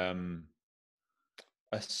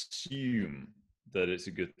assume that it's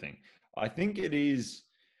a good thing. I think it is.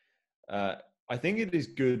 I think it is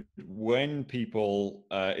good when people,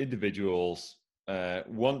 individuals,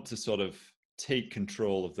 want to sort of take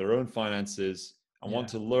control of their own finances and want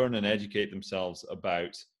to learn and educate themselves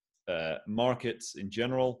about markets in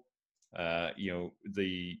general.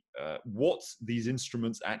 What these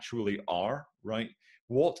instruments actually are, right?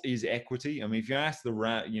 What is equity? I mean, if you ask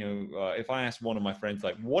if I ask one of my friends,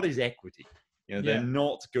 like, what is equity? They're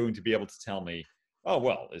not going to be able to tell me, oh,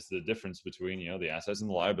 well, it's the difference between, the assets and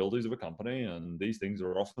the liabilities of a company, and these things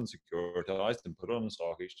are often securitized and put on a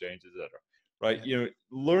stock exchange, etc. Right? Yeah.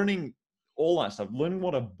 Learning all that stuff, learning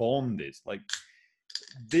what a bond is, like,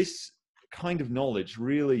 this kind of knowledge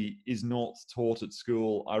really is not taught at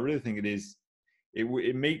school. I really think it is.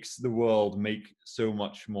 It makes the world make so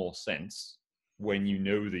much more sense when you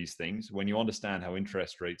know these things, when you understand how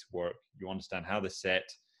interest rates work, you understand how they're set,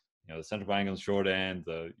 the central bank on the short end,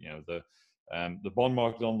 the bond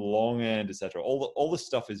market on the long end, etc. All this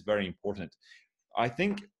stuff is very important. I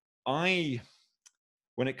think when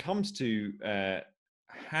it comes to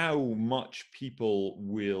how much people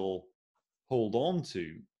will hold on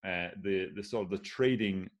to the sort of the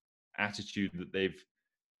trading attitude that they've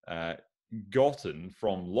gotten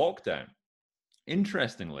from lockdown,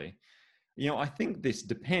 interestingly, I think this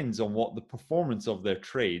depends on what the performance of their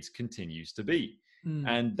trades continues to be.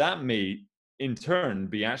 And that may in turn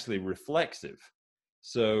be actually reflexive.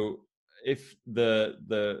 So if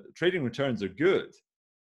the trading returns are good,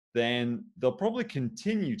 then they'll probably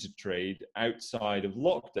continue to trade outside of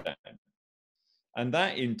lockdown. And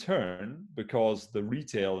that in turn, because the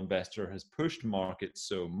retail investor has pushed markets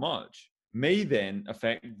so much, may then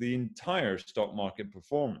affect the entire stock market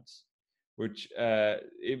performance, which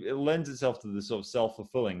it lends itself to the sort of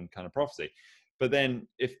self-fulfilling kind of prophecy. But then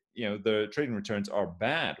if the trading returns are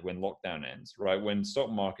bad when lockdown ends, right? When stock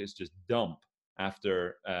markets just dump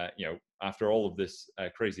after after all of this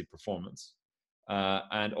crazy performance,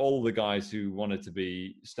 and all the guys who wanted to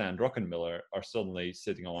be Stan Druckenmiller are suddenly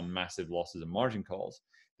sitting on massive losses and margin calls,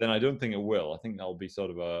 then I don't think it will. I think that'll be sort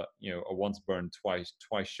of a once burned, twice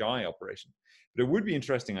shy operation. But it would be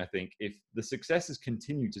interesting, I think, if the successes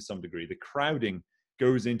continue to some degree, the crowding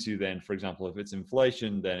goes into then, for example, if it's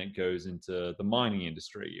inflation, then it goes into the mining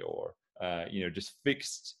industry or just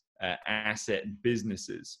fixed asset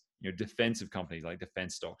businesses, defensive companies like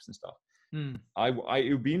defense stocks and stuff.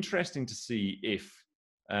 It would be interesting to see if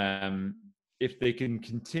they can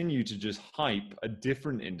continue to just hype a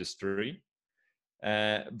different industry,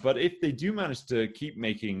 but if they do manage to keep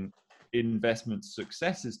making investment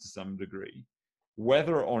successes to some degree,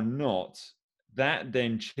 whether or not that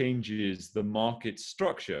then changes the market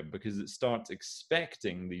structure, because it starts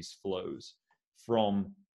expecting these flows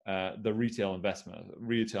from the retail investment,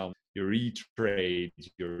 your E-Trade,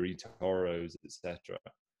 your eToros, etc.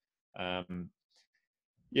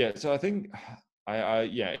 So I think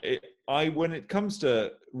when it comes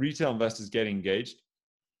to retail investors getting engaged,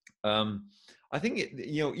 I think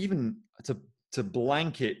even to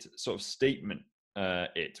blanket sort of statement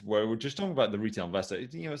where we're just talking about the retail investor,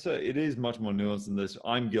 so it is much more nuanced than this.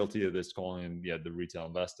 I'm guilty of this, calling the retail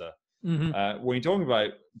investor. Mm-hmm. When you're talking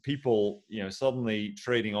about people, suddenly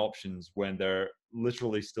trading options when they're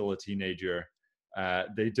literally still a teenager,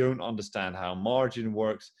 they don't understand how margin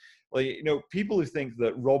works. Like, people who think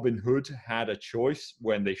that Robinhood had a choice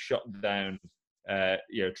when they shut down,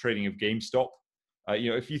 trading of GameStop.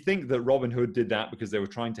 If you think that Robinhood did that because they were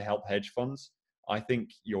trying to help hedge funds, I think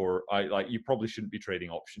you probably shouldn't be trading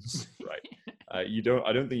options, right? I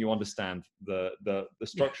don't think you understand the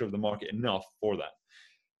structure of the market enough for that.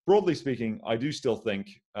 Broadly speaking, I do still think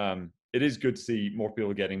it is good to see more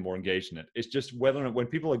people getting more engaged in it. It's just whether or not when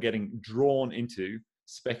people are getting drawn into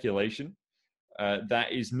speculation, that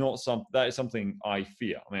is something I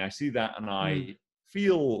fear. I mean, I see that and I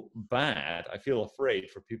feel bad. I feel afraid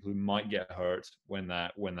for people who might get hurt when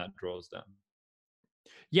that draws down.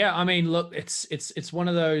 Yeah, I mean, look, it's one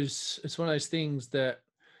of those things that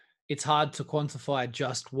it's hard to quantify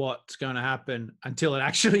just what's going to happen until it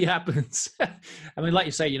actually happens. I mean, like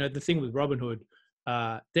you say, the thing with Robinhood,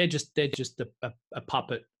 they're just a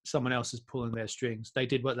puppet. Someone else is pulling their strings. They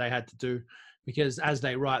did what they had to do because, as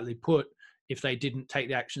they rightly put, if they didn't take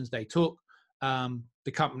the actions they took,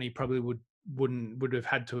 the company probably would have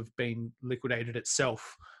had to have been liquidated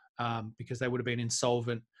itself, because they would have been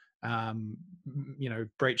insolvent,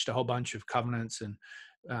 breached a whole bunch of covenants, and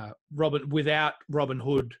without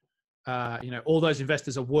Robinhood, all those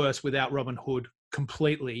investors are worse without Robinhood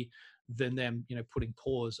completely than them, putting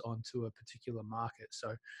pause onto a particular market.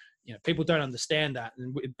 So, people don't understand that.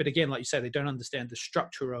 But again, like you say, they don't understand the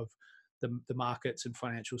structure of the markets and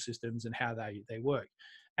financial systems and how they work.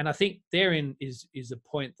 And I think therein is a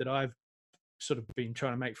point that I've sort of been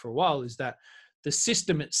trying to make for a while, is that the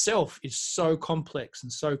system itself is so complex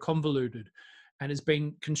and so convoluted and has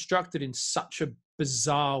been constructed in such a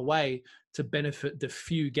bizarre way to benefit the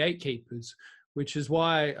few gatekeepers, which is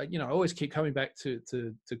why, I always keep coming back to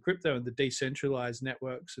crypto and the decentralized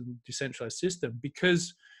networks and decentralized system,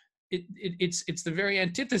 because it's the very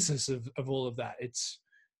antithesis of all of that.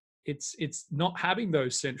 It's not having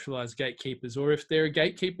those centralized gatekeepers, or if there are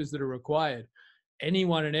gatekeepers that are required,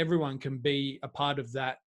 anyone and everyone can be a part of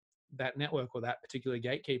that network or that particular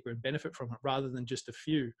gatekeeper and benefit from it, rather than just a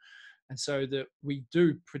few. And so that we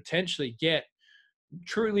do potentially get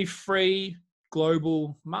truly free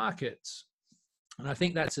global markets. And I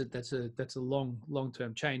think that's a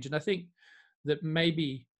long-term change. And I think that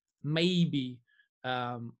maybe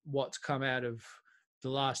what's come out of the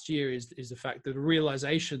last year is the fact that the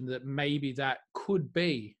realization that maybe that could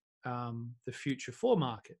be the future for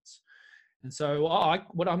markets. And so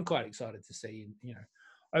what I'm quite excited to see,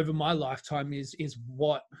 over my lifetime is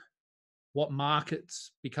what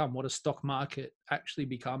markets become, what a stock market actually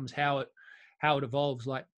becomes, how it evolves.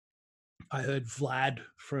 Like I heard Vlad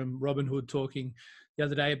from Robinhood talking the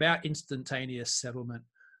other day about instantaneous settlement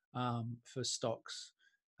for stocks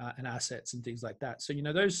and assets and things like that. So,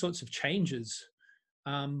 those sorts of changes,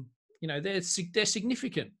 they're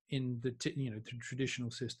significant in the the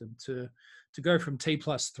traditional system. To go from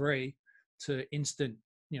T+3 to instant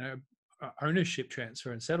ownership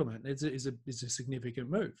transfer and settlement is a significant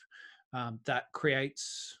move that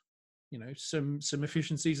creates some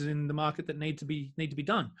efficiencies in the market that need to be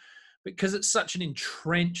done, because it's such an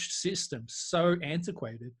entrenched system, so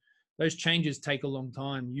antiquated. Those changes take a long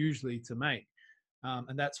time usually to make,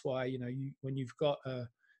 and that's why when you've got a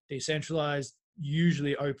decentralized,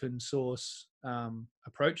 usually open source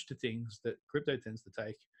approach to things that crypto tends to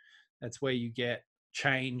take, that's where you get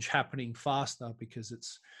change happening faster, because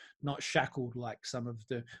it's not shackled like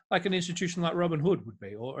like an institution like Robinhood would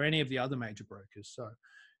be, or any of the other major brokers. So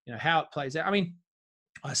how it plays out. I mean,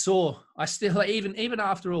 I still even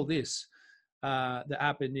after all this that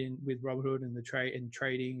happened with Robinhood and the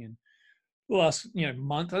trading and the last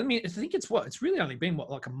month. I mean, I think it's really only been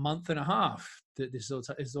like a month and a half that this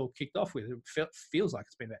is all kicked off with. It feels like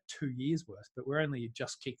it's been about 2 years worth, but we're only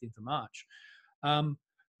just kicked into March.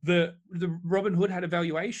 The Robinhood had a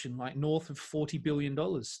valuation like north of $40 billion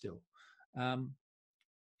still. So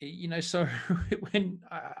when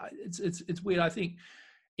it's weird. I think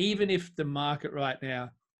even if the market right now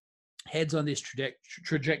heads on this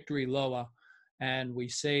trajectory lower, and we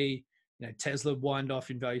see Tesla wind off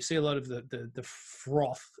in value, see a lot of the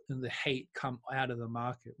froth and the hate come out of the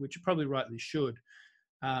market, which it probably rightly should.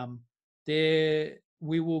 There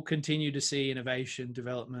we will continue to see innovation,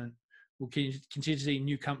 development. We'll continue to see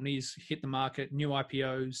new companies hit the market, new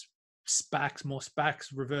IPOs, SPACs, more SPACs,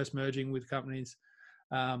 reverse merging with companies,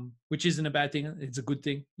 which isn't a bad thing. It's a good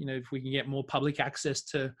thing. If we can get more public access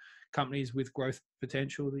to companies with growth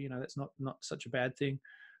potential, that's not such a bad thing.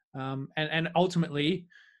 And ultimately,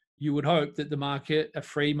 you would hope that the market, a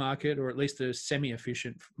free market, or at least a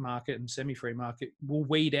semi-efficient market and semi-free market, will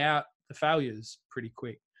weed out the failures pretty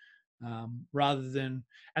quick. Rather than,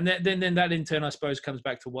 and then that in turn, I suppose, comes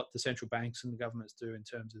back to what the central banks and the governments do in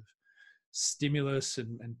terms of stimulus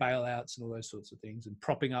and bailouts and all those sorts of things, and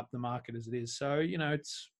propping up the market as it is. So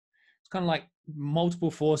it's kind of like multiple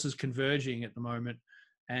forces converging at the moment,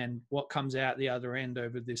 and what comes out the other end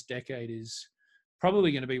over this decade is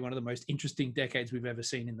probably going to be one of the most interesting decades we've ever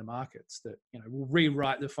seen in the markets, that will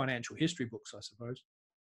rewrite the financial history books, I suppose.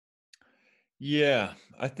 Yeah,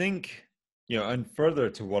 I think, and further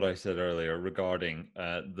to what I said earlier regarding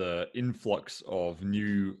the influx of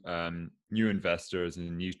new investors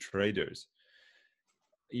and new traders,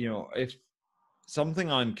 if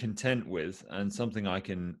something I'm content with and something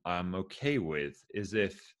I'm okay with is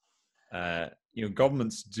if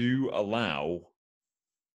governments do allow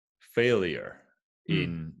failure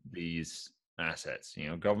in these assets.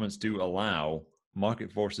 Governments do allow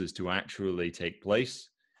market forces to actually take place,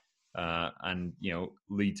 and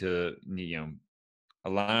lead to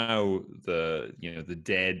allow the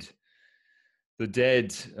dead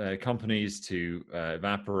companies to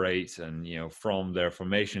evaporate, and from their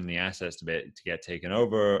formation, the assets to get taken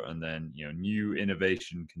over, and then new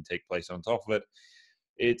innovation can take place on top of it.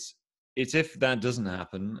 It's if that doesn't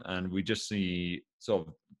happen, and we just see sort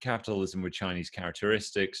of capitalism with Chinese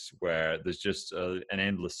characteristics, where there's just an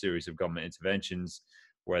endless series of government interventions,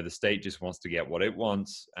 where the state just wants to get what it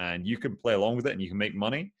wants, and you can play along with it and you can make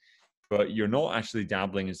money, but you're not actually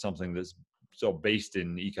dabbling in something that's sort of based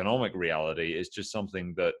in economic reality. It's just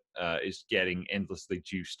something that is getting endlessly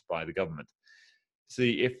juiced by the government.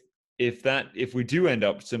 See, if we do end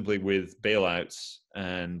up simply with bailouts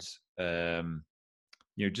and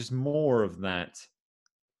just more of that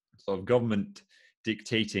sort of government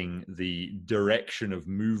dictating the direction of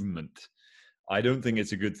movement, I don't think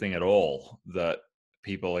it's a good thing at all that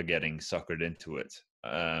people are getting suckered into it.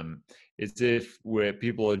 It's if where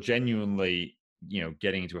people are genuinely,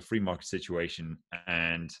 getting into a free market situation,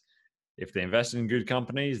 and if they invest in good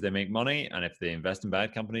companies, they make money, and if they invest in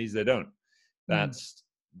bad companies, they don't. That's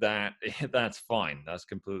fine. That's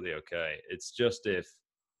completely okay. It's just if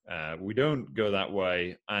we don't go that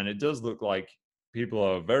way, and it does look like people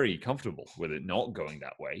are very comfortable with it not going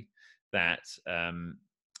that way, that that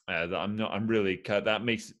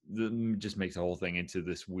just makes the whole thing into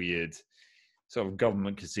this weird sort of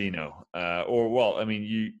government casino,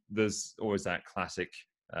 there's always that classic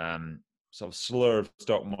sort of slur of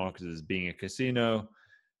stock market as being a casino.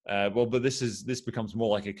 But this becomes more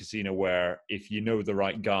like a casino, where if you know the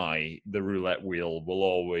right guy, the roulette wheel will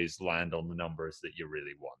always land on the numbers that you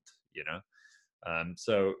really want.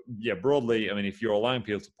 So yeah, broadly, if you're allowing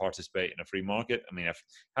people to participate in a free market, if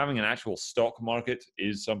having an actual stock market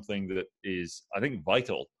is something that is, I think,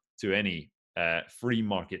 vital to any free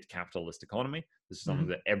market capitalist economy. This is something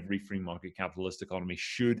that every free market capitalist economy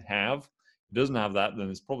should have. If it doesn't have that, then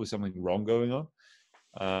there's probably something wrong going on.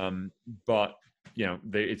 But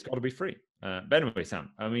it's got to be free. But anyway, Sam,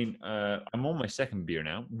 I mean, I'm on my second beer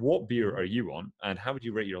now. What beer are you on, and how would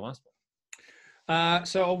you rate your last one?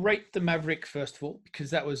 So I'll rate the Maverick first of all,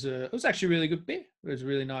 because it was actually a really good beer. It was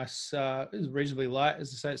really nice. It was reasonably light,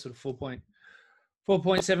 as I say, it's sort of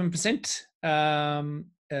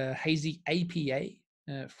 4.7%. Hazy APA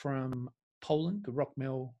from Poland, the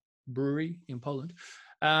Rockmill Brewery in Poland.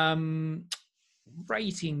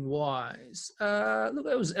 Rating wise, look,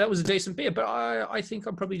 that was a decent beer, but I think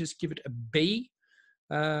I'll probably just give it a B.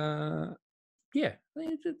 Yeah,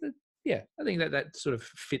 I think that sort of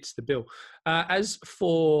fits the bill. As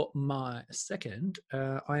for my second,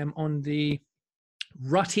 I am on the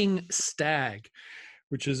Rutting Stag,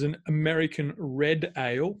 which is an American red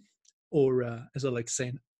ale, or as I like to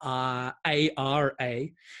say, an ARA,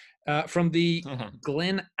 from the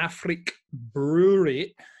Glen Affric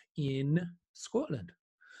Brewery in Scotland.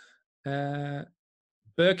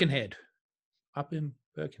 Birkenhead, up in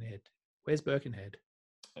Birkenhead. Where's Birkenhead?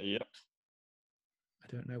 Yep. I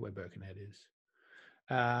don't know where Birkenhead is.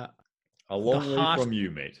 A long way from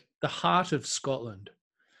you, mate. The heart of Scotland.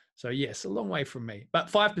 So yes, a long way from me.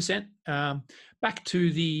 But 5%. Back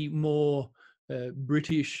to the more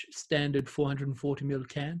British standard 440ml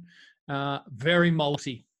can. Very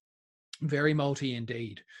malty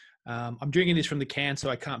indeed. I'm drinking this from the can, so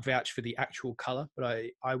I can't vouch for the actual color, but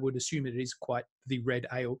I would assume it is quite the red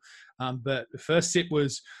ale. But the first sip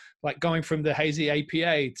was like going from the hazy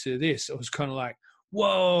APA to this. I was kind of like,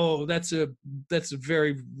 whoa, that's a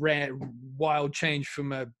very rare, wild change from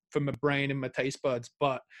my brain and my taste buds.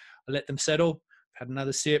 But I let them settle. Had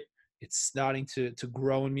another sip. It's starting to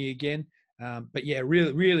grow on me again. But yeah,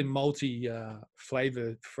 really malty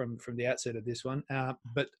flavor from the outset of this one.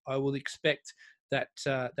 But I will expect that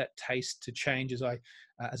taste to change as I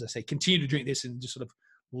say, continue to drink this and just sort of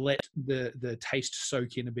let the taste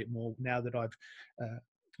soak in a bit more now that I've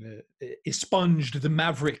expunged the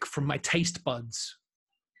Maverick from my taste buds.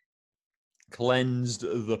 Cleansed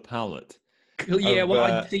the palate. Yeah,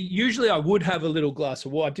 well, usually I would have a little glass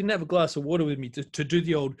of water. I didn't have a glass of water with me to do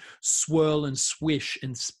the old swirl and swish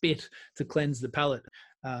and spit to cleanse the palate.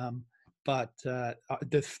 But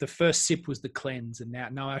the first sip was the cleanse, and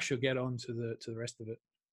now I shall get on to the rest of it.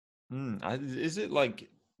 Is it like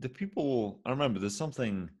the people? I remember there's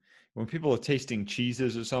something when people are tasting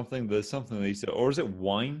cheeses or something. There's something they used to, or is it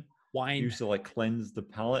wine? Wine used to like cleanse the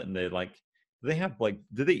palate, and do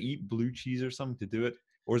they eat blue cheese or something to do it?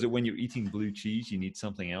 Or is it when you're eating blue cheese, you need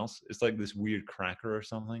something else? It's like this weird cracker or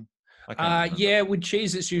something. Yeah, with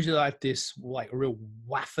cheese, it's usually like this, like real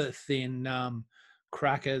wafer thin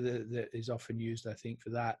cracker that is often used, I think,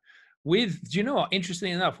 for that. Do you know what?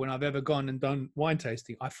 Interestingly enough, when I've ever gone and done wine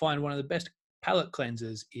tasting, I find one of the best palate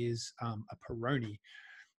cleansers is a Peroni.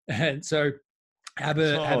 And so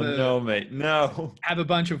no, mate, no. Have a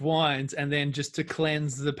bunch of wines and then just to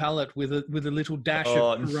cleanse the palate with a little dash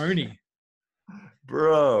of Peroni.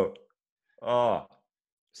 Bro,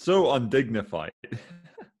 so undignified.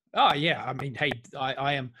 Oh yeah, I mean, hey,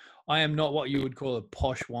 I am not what you would call a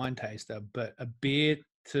posh wine taster, but a beer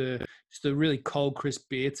just a really cold, crisp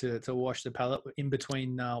beer to wash the palate in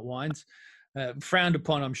between wines, frowned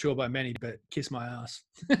upon, I'm sure, by many, but kiss my ass.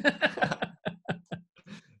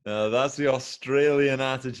 That's the Australian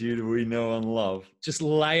attitude we know and love. Just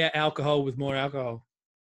layer alcohol with more alcohol.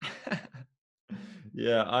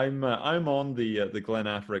 Yeah, I'm on the Glen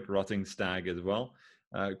Affric Rutting Stag as well.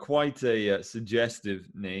 Quite a suggestive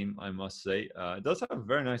name, I must say. It does have a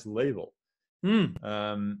very nice label, with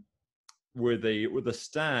a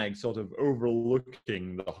stag sort of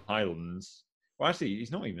overlooking the Highlands. Well, actually,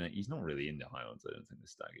 he's not really in the Highlands. I don't think the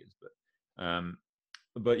stag is,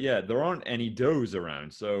 but yeah, there aren't any does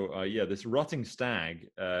around. So yeah, this rutting stag.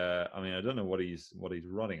 I mean, I don't know what he's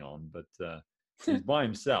rutting on, but he's by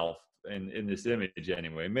himself in this image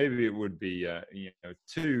anyway. Maybe it would be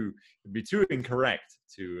too incorrect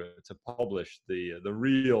to publish the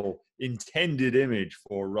real intended image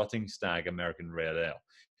for Rutting Stag American Red Ale.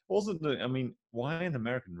 Also, I mean, why an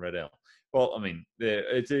American Red Ale? Well, I mean,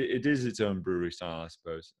 it is its own brewery style, I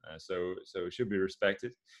suppose. So it should be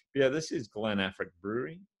respected. But yeah, this is Glen Affric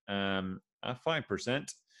Brewery at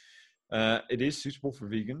 5%. It is suitable for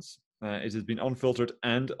vegans. It has been unfiltered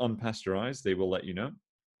and unpasteurized. They will let you know.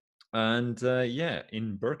 And yeah,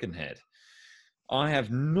 in Birkenhead. I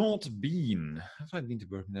have not been. Have I been to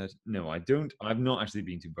Birkenhead? No, I don't. I've not actually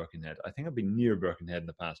been to Birkenhead. I think I've been near Birkenhead in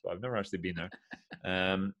the past, but I've never actually been there.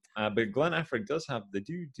 But Glen Affric they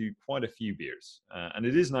do quite a few beers. And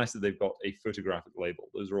it is nice that they've got a photographic label.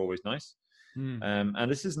 Those are always nice.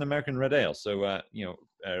 And this is an American Red Ale. So,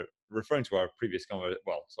 referring to our previous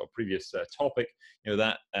topic,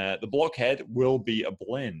 that the Blockhead will be a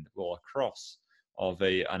blend, well, a cross of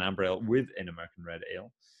an amber ale with an American red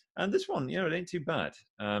ale, and this one, it ain't too bad.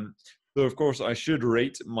 Though of course I should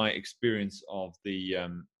rate my experience of the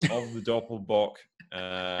Doppelbock,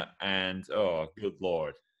 and oh, good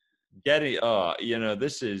lord, getting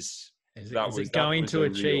this is. Is That it going to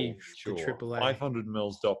achieve the chore. AAA? 500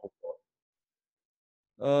 mils Doppelbock.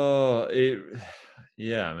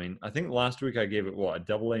 Yeah. I mean, I think last week I gave it a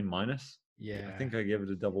double A minus. Yeah, I think I gave it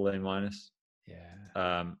a double A minus.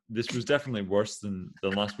 Yeah. This was definitely worse than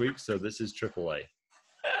last week, so this is triple A.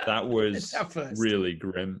 That was really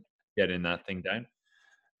grim getting that thing down.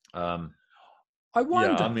 I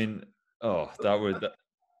wonder. Yeah, I mean, that would.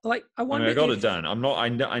 I wonder. I got it down. I'm not.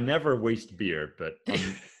 I never waste beer, but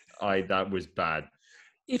that was bad.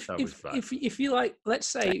 If you let's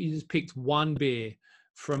say you just picked one beer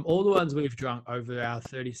from all the ones we've drunk over our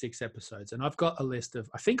 36 episodes, and I've got a list of,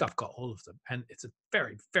 I think I've got all of them, and it's a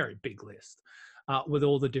very, very big list with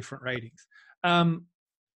all the different ratings.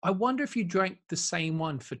 I wonder if you drank the same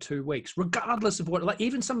one for 2 weeks, regardless of what,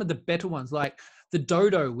 even some of the better ones, like the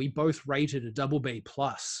Dodo, we both rated a double B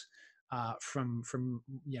plus from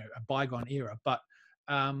a bygone era. But,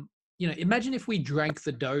 imagine if we drank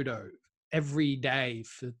the Dodo every day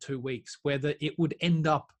for 2 weeks, whether it would end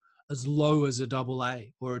up as low as a double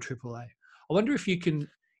A or a triple A. I wonder if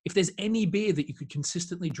there's any beer that you could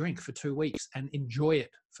consistently drink for 2 weeks and enjoy it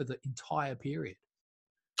for the entire period.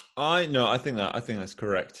 I think that's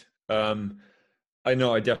correct. I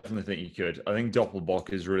definitely think you could. I think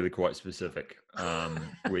Doppelbock is really quite specific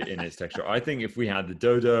in its texture. I think if we had the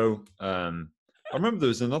Dodo, I remember there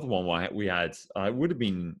was another one we had. It would have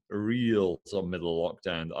been a real sort of middle of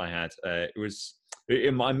lockdown that I had.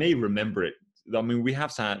 I may remember it. I mean, we've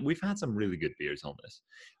had some really good beers on this.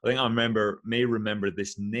 I think I may remember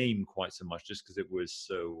this name quite so much just because it was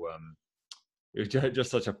so. It was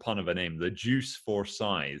just such a pun of a name. The Juice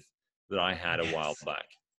Forsyth that I had a while back.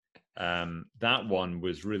 That one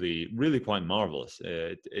was really, really quite marvelous.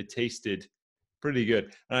 It tasted pretty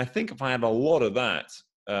good, and I think if I had a lot of that,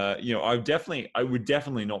 I would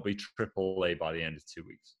definitely not be triple A by the end of 2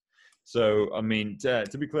 weeks. So, I mean,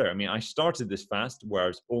 to be clear, I mean, I started this fast where I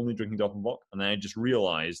was only drinking Doppelbock, and then I just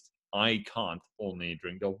realized I can't only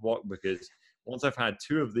drink Doppelbock because once I've had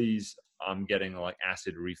 2 of these, I'm getting like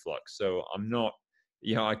acid reflux. So I'm not,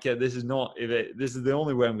 I can't. This is the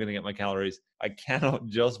only way I'm going to get my calories. I cannot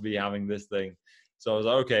just be having this thing. So I was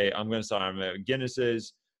like, okay, I'm going to start having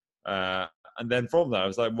Guinnesses, and then from there I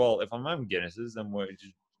was like, well, if I'm having Guinnesses, then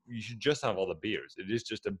you should just have all the beers. It is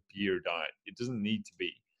just a beer diet. It doesn't need to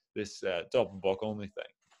be this Doppelbock only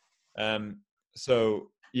thing.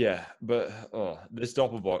 So yeah, but this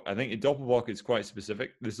Doppelbock, I think Doppelbock is quite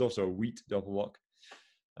specific. This is also a wheat Doppelbock.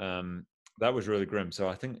 That was really grim. So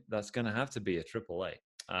I think that's going to have to be a triple A.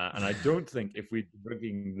 And I don't think if we'd been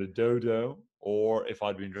drinking the Dodo or if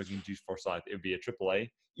I'd been drinking Juice Forsyth, it would be a triple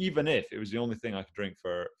A, even if it was the only thing I could drink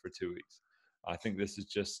for 2 weeks. I think this is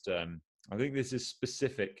just, I think this is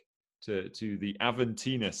specific to the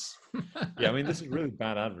Aventinus. Yeah, I mean, this is really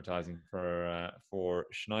bad advertising for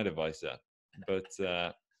Schneiderweisse. But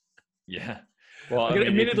yeah. Well,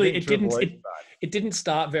 admittedly, it didn't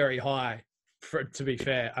start very high. To be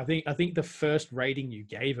fair, I think the first rating you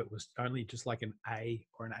gave it was only just like an A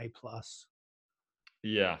or an A plus.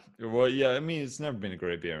 Yeah, well, yeah. I mean, it's never been a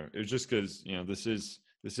great beer. It was just because this is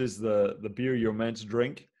the beer you're meant to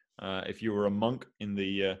drink. If you were a monk in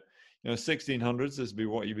the 1600s, this would be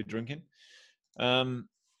what you'd be drinking.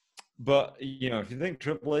 But if you think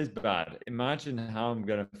AAA is bad, imagine how I'm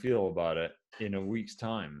going to feel about it in a week's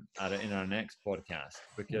time in our next podcast,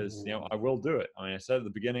 because I will do it. I mean, I said at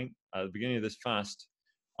the beginning of this fast,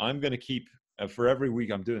 I'm going to keep for every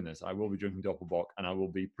week I'm doing this, I will be drinking Doppelbock and I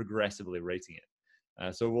will be progressively rating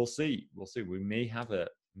it. So we'll see. We may have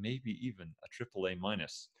maybe even a AAA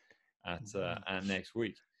minus at next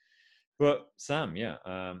week. But Sam,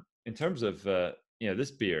 in terms of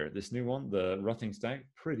this beer, this new one, the Rutting Stag,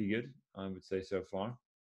 pretty good, I would say so far.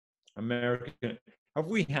 American. Have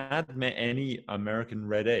we had any American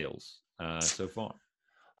red ales so far?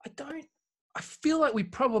 I feel like we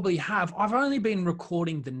probably have. I've only been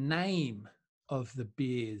recording the name of the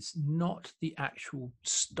beers, not the actual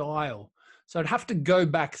style. So I'd have to go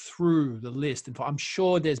back through the list. And I'm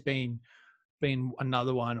sure there's been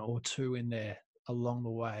another one or two in there along the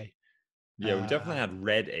way. Yeah, we definitely had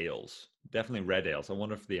red ales. Definitely red ales. I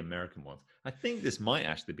wonder if the American ones. I think this might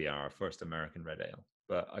actually be our first American red ale,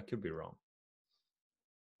 but I could be wrong.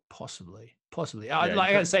 Possibly.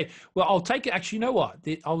 I say, well, I'll take it. Actually, you know what?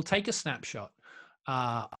 I'll take a snapshot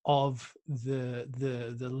of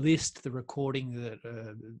the list, the recording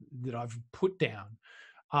that I've put down.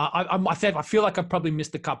 I feel like I've probably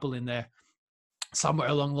missed a couple in there somewhere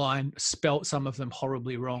along the line, spelt some of them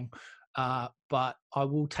horribly wrong. But I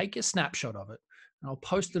will take a snapshot of it and I'll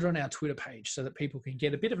post it on our Twitter page so that people can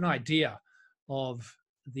get a bit of an idea of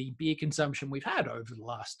the beer consumption we've had over the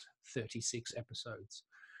last 36 episodes,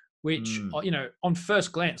 which, on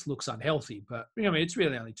first glance looks unhealthy, but I mean, it's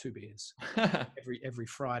really only 2 beers every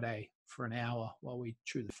Friday for an hour while we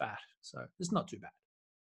chew the fat. So it's not too bad.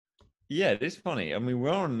 Yeah, it is funny. I mean,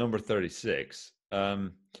 we're on number 36.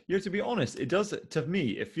 To be honest, it does, to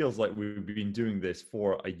me, it feels like we've been doing this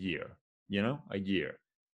for a year, a year.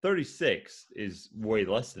 36 is way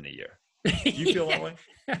less than a year. Do you feel that way?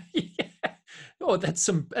 Yeah. Oh, that's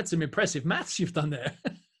some impressive maths you've done there.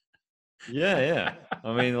 Yeah.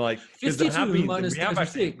 I mean, like, because we have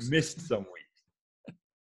actually missed some weeks.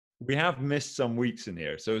 We have missed some weeks in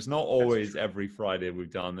here, so it's not always every Friday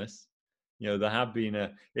we've done this. There have been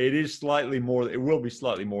it is slightly more, it will be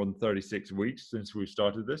slightly more than 36 weeks since we've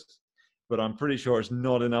started this, but I'm pretty sure it's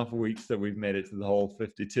not enough weeks that we've made it to the whole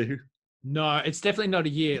 52. No, it's definitely not a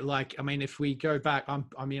year. Like, I mean, if we go back,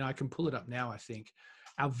 I can pull it up now, I think.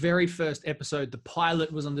 Our very first episode, the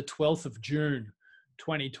pilot, was on the 12th of June,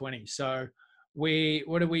 2020. So I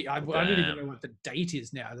don't even know what the date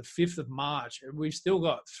is now, the 5th of March. We've still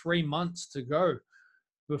got 3 months to go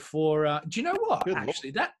before, do you know what? Good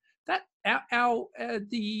Actually, Lord.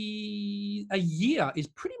 A year is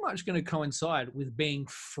pretty much going to coincide with being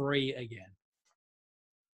free again.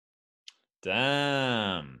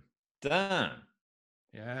 Damn.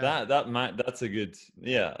 Yeah. That's a good,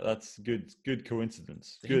 that's good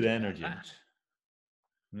coincidence. Think good energy. That.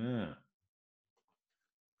 Yeah.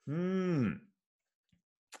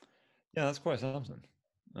 Yeah, that's quite something.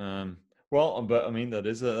 Well, but I mean that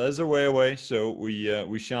is a way away, so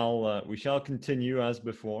we shall continue as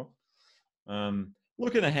before.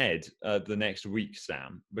 Looking ahead at the next week,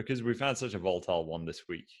 Sam, because we've had such a volatile one this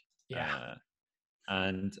week. Yeah.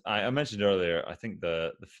 And I mentioned earlier, I think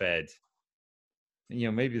the Fed,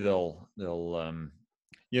 maybe they'll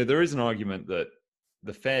there is an argument that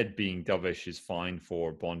the Fed being dovish is fine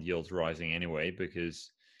for bond yields rising anyway,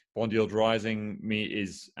 because bond yield rising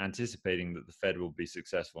is anticipating that the Fed will be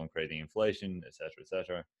successful in creating inflation, et cetera, et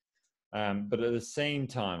cetera. But at the same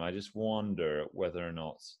time, I just wonder whether or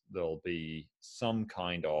not there'll be some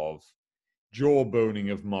kind of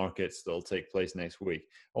jawboning of markets that'll take place next week.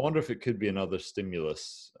 I wonder if it could be another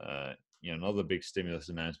stimulus, another big stimulus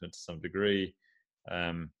announcement to some degree,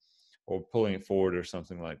 or pulling it forward or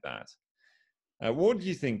something like that. What do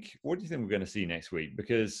you think? What do you think we're going to see next week?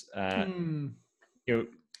 Because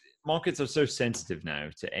markets are so sensitive now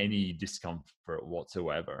to any discomfort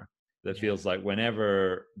whatsoever. That feels like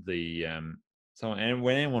whenever when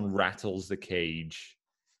anyone rattles the cage,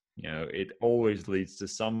 it always leads to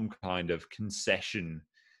some kind of concession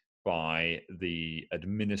by the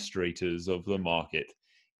administrators of the market,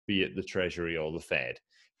 be it the Treasury or the Fed.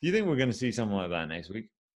 Do you think we're going to see something like that next week?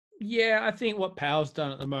 Yeah, I think what Powell's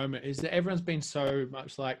done at the moment is that everyone's been so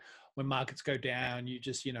much like, when markets go down, you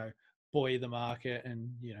just, buoy the market and,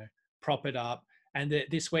 prop it up. And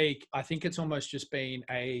this week, I think it's almost just been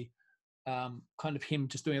a kind of him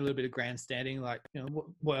just doing a little bit of grandstanding, like,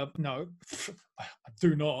 well, no, I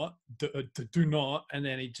do not, and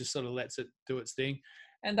then he just sort of lets it do its thing,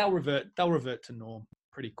 and they'll revert to norm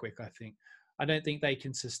pretty quick. I think. I don't think they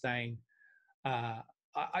can sustain. I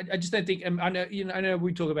just don't think. I know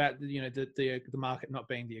we talk about the market not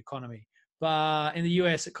being the economy, but in the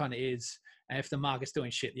US it kind of is. And if the market's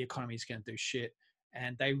doing shit, the economy is going to do shit,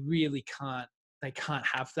 and they really can't. They can't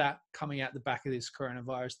have that coming out the back of this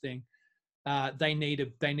coronavirus thing. They need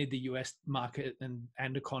the US market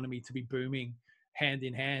and economy to be booming hand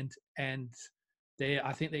in hand, and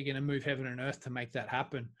I think they're going to move heaven and earth to make that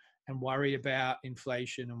happen, and worry about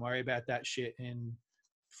inflation and worry about that shit in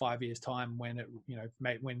 5 years' time when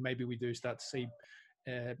when maybe we do start to see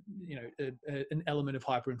an element of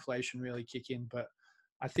hyperinflation really kick in. But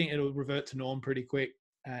I think it'll revert to norm pretty quick.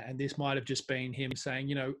 And this might have just been him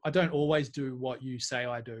saying, I don't always do what you say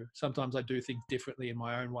I do. Sometimes I do things differently in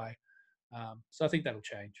my own way. So I think that'll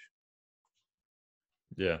change.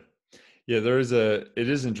 Yeah. It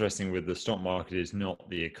is interesting with the stock market is not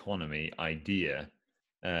the economy idea.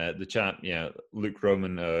 The chap, Luke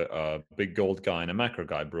Roman, a big gold guy and a macro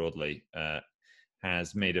guy broadly,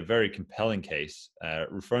 has made a very compelling case,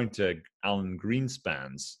 referring to Alan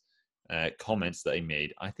Greenspan's comments that he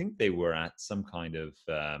made. I think they were at some kind of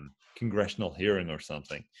congressional hearing or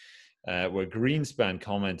something, where Greenspan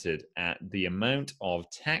commented at the amount of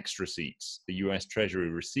tax receipts the US Treasury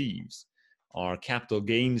receives are capital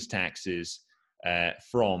gains taxes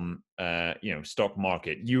from stock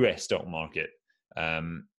market, U.S. stock market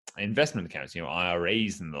investment accounts,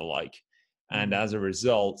 IRAs and the like. And as a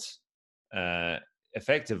result,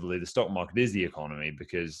 effectively, the stock market is the economy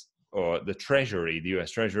because the Treasury, the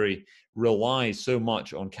U.S. Treasury, relies so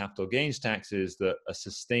much on capital gains taxes that a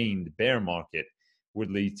sustained bear market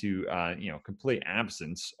would lead to complete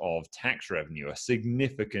absence of tax revenue. A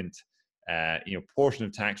significant portion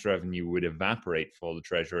of tax revenue would evaporate for the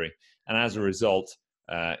Treasury, and as a result,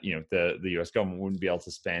 the U.S. government wouldn't be able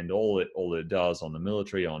to spend all it does on the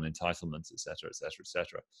military, on entitlements, et cetera, et cetera, et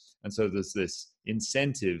cetera. And so there's this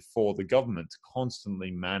incentive for the government to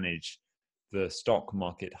constantly manage the stock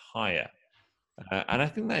market higher, and I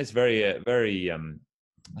think that is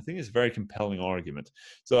I think it's a very compelling argument.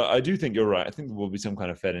 So I do think you're right. I think there will be some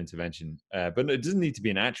kind of Fed intervention, but it doesn't need to be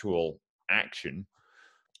an actual action,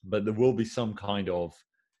 but there will be some kind of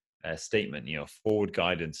statement, forward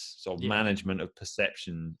guidance, sort of management of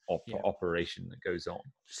perception of operation that goes on.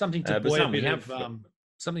 Something to buoy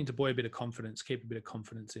something to buoy a bit of confidence, keep a bit of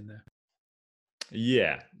confidence in there.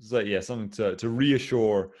 Yeah, so something to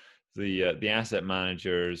reassure the asset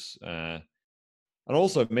managers, and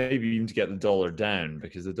also maybe even to get the dollar down,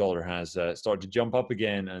 because the dollar has started to jump up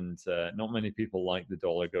again, and not many people like the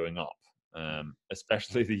dollar going up,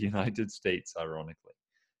 especially the United States, ironically.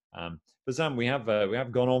 But Sam, we have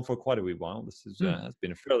gone on for quite a wee while. This has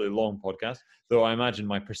been a fairly long podcast, though I imagine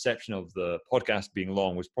my perception of the podcast being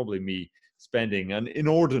long was probably me spending an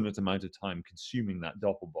inordinate amount of time consuming that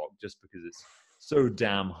Doppelbock just because it's so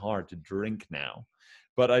damn hard to drink now.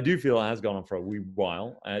 But I do feel it has gone on for a wee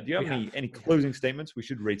while. Do you have any closing statements? We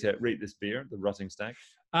should rate this beer, the Rutting Stag.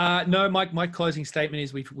 No, my closing statement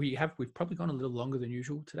is we've probably gone a little longer than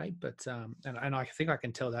usual today, but and I think I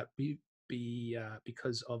can tell that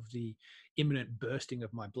because of the imminent bursting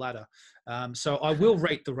of my bladder. So I will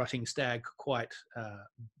rate the Rutting Stag quite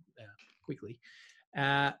quickly.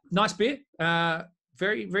 Nice beer.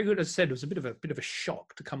 Very, very good. As I said, it was a bit of a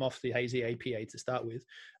shock to come off the hazy APA to start with,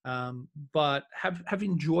 but have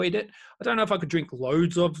enjoyed it. I don't know if I could drink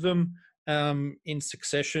loads of them in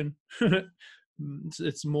succession.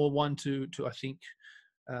 It's more one to I think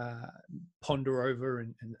ponder over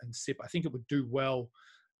and sip. I think it would do well.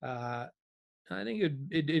 I think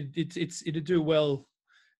it'd do well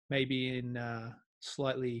maybe in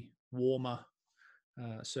slightly warmer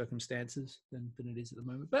circumstances than it is at the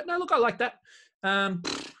moment. But no, look, I like that. I'm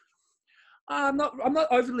not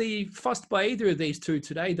overly fussed by either of these two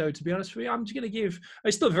today, though. To be honest with you, I'm just going to give.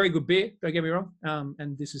 It's still a very good beer. Don't get me wrong.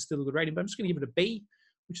 And this is still a good rating, but I'm just going to give it a B,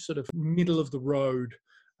 which is sort of middle of the road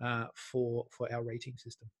for our rating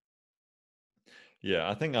system. Yeah,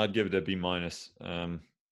 I think I'd give it a B minus.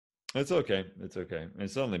 It's okay. It's okay.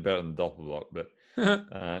 It's certainly better than Doppelbock, but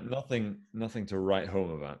nothing to write home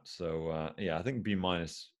about. So I think B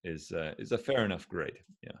minus is a fair enough grade.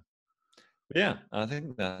 Yeah. But yeah, I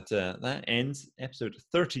think that ends episode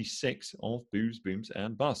 36 of Booze, Booms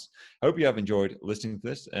and Busts. I hope you have enjoyed listening to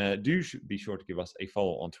this. Do be sure to give us a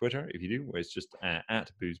follow on Twitter if you do, where it's just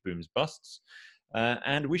at Booze, Booms, Busts.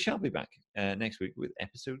 And we shall be back next week with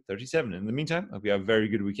episode 37. In the meantime, I hope you have a very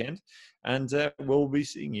good weekend, and we'll be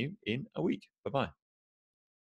seeing you in a week. Bye-bye.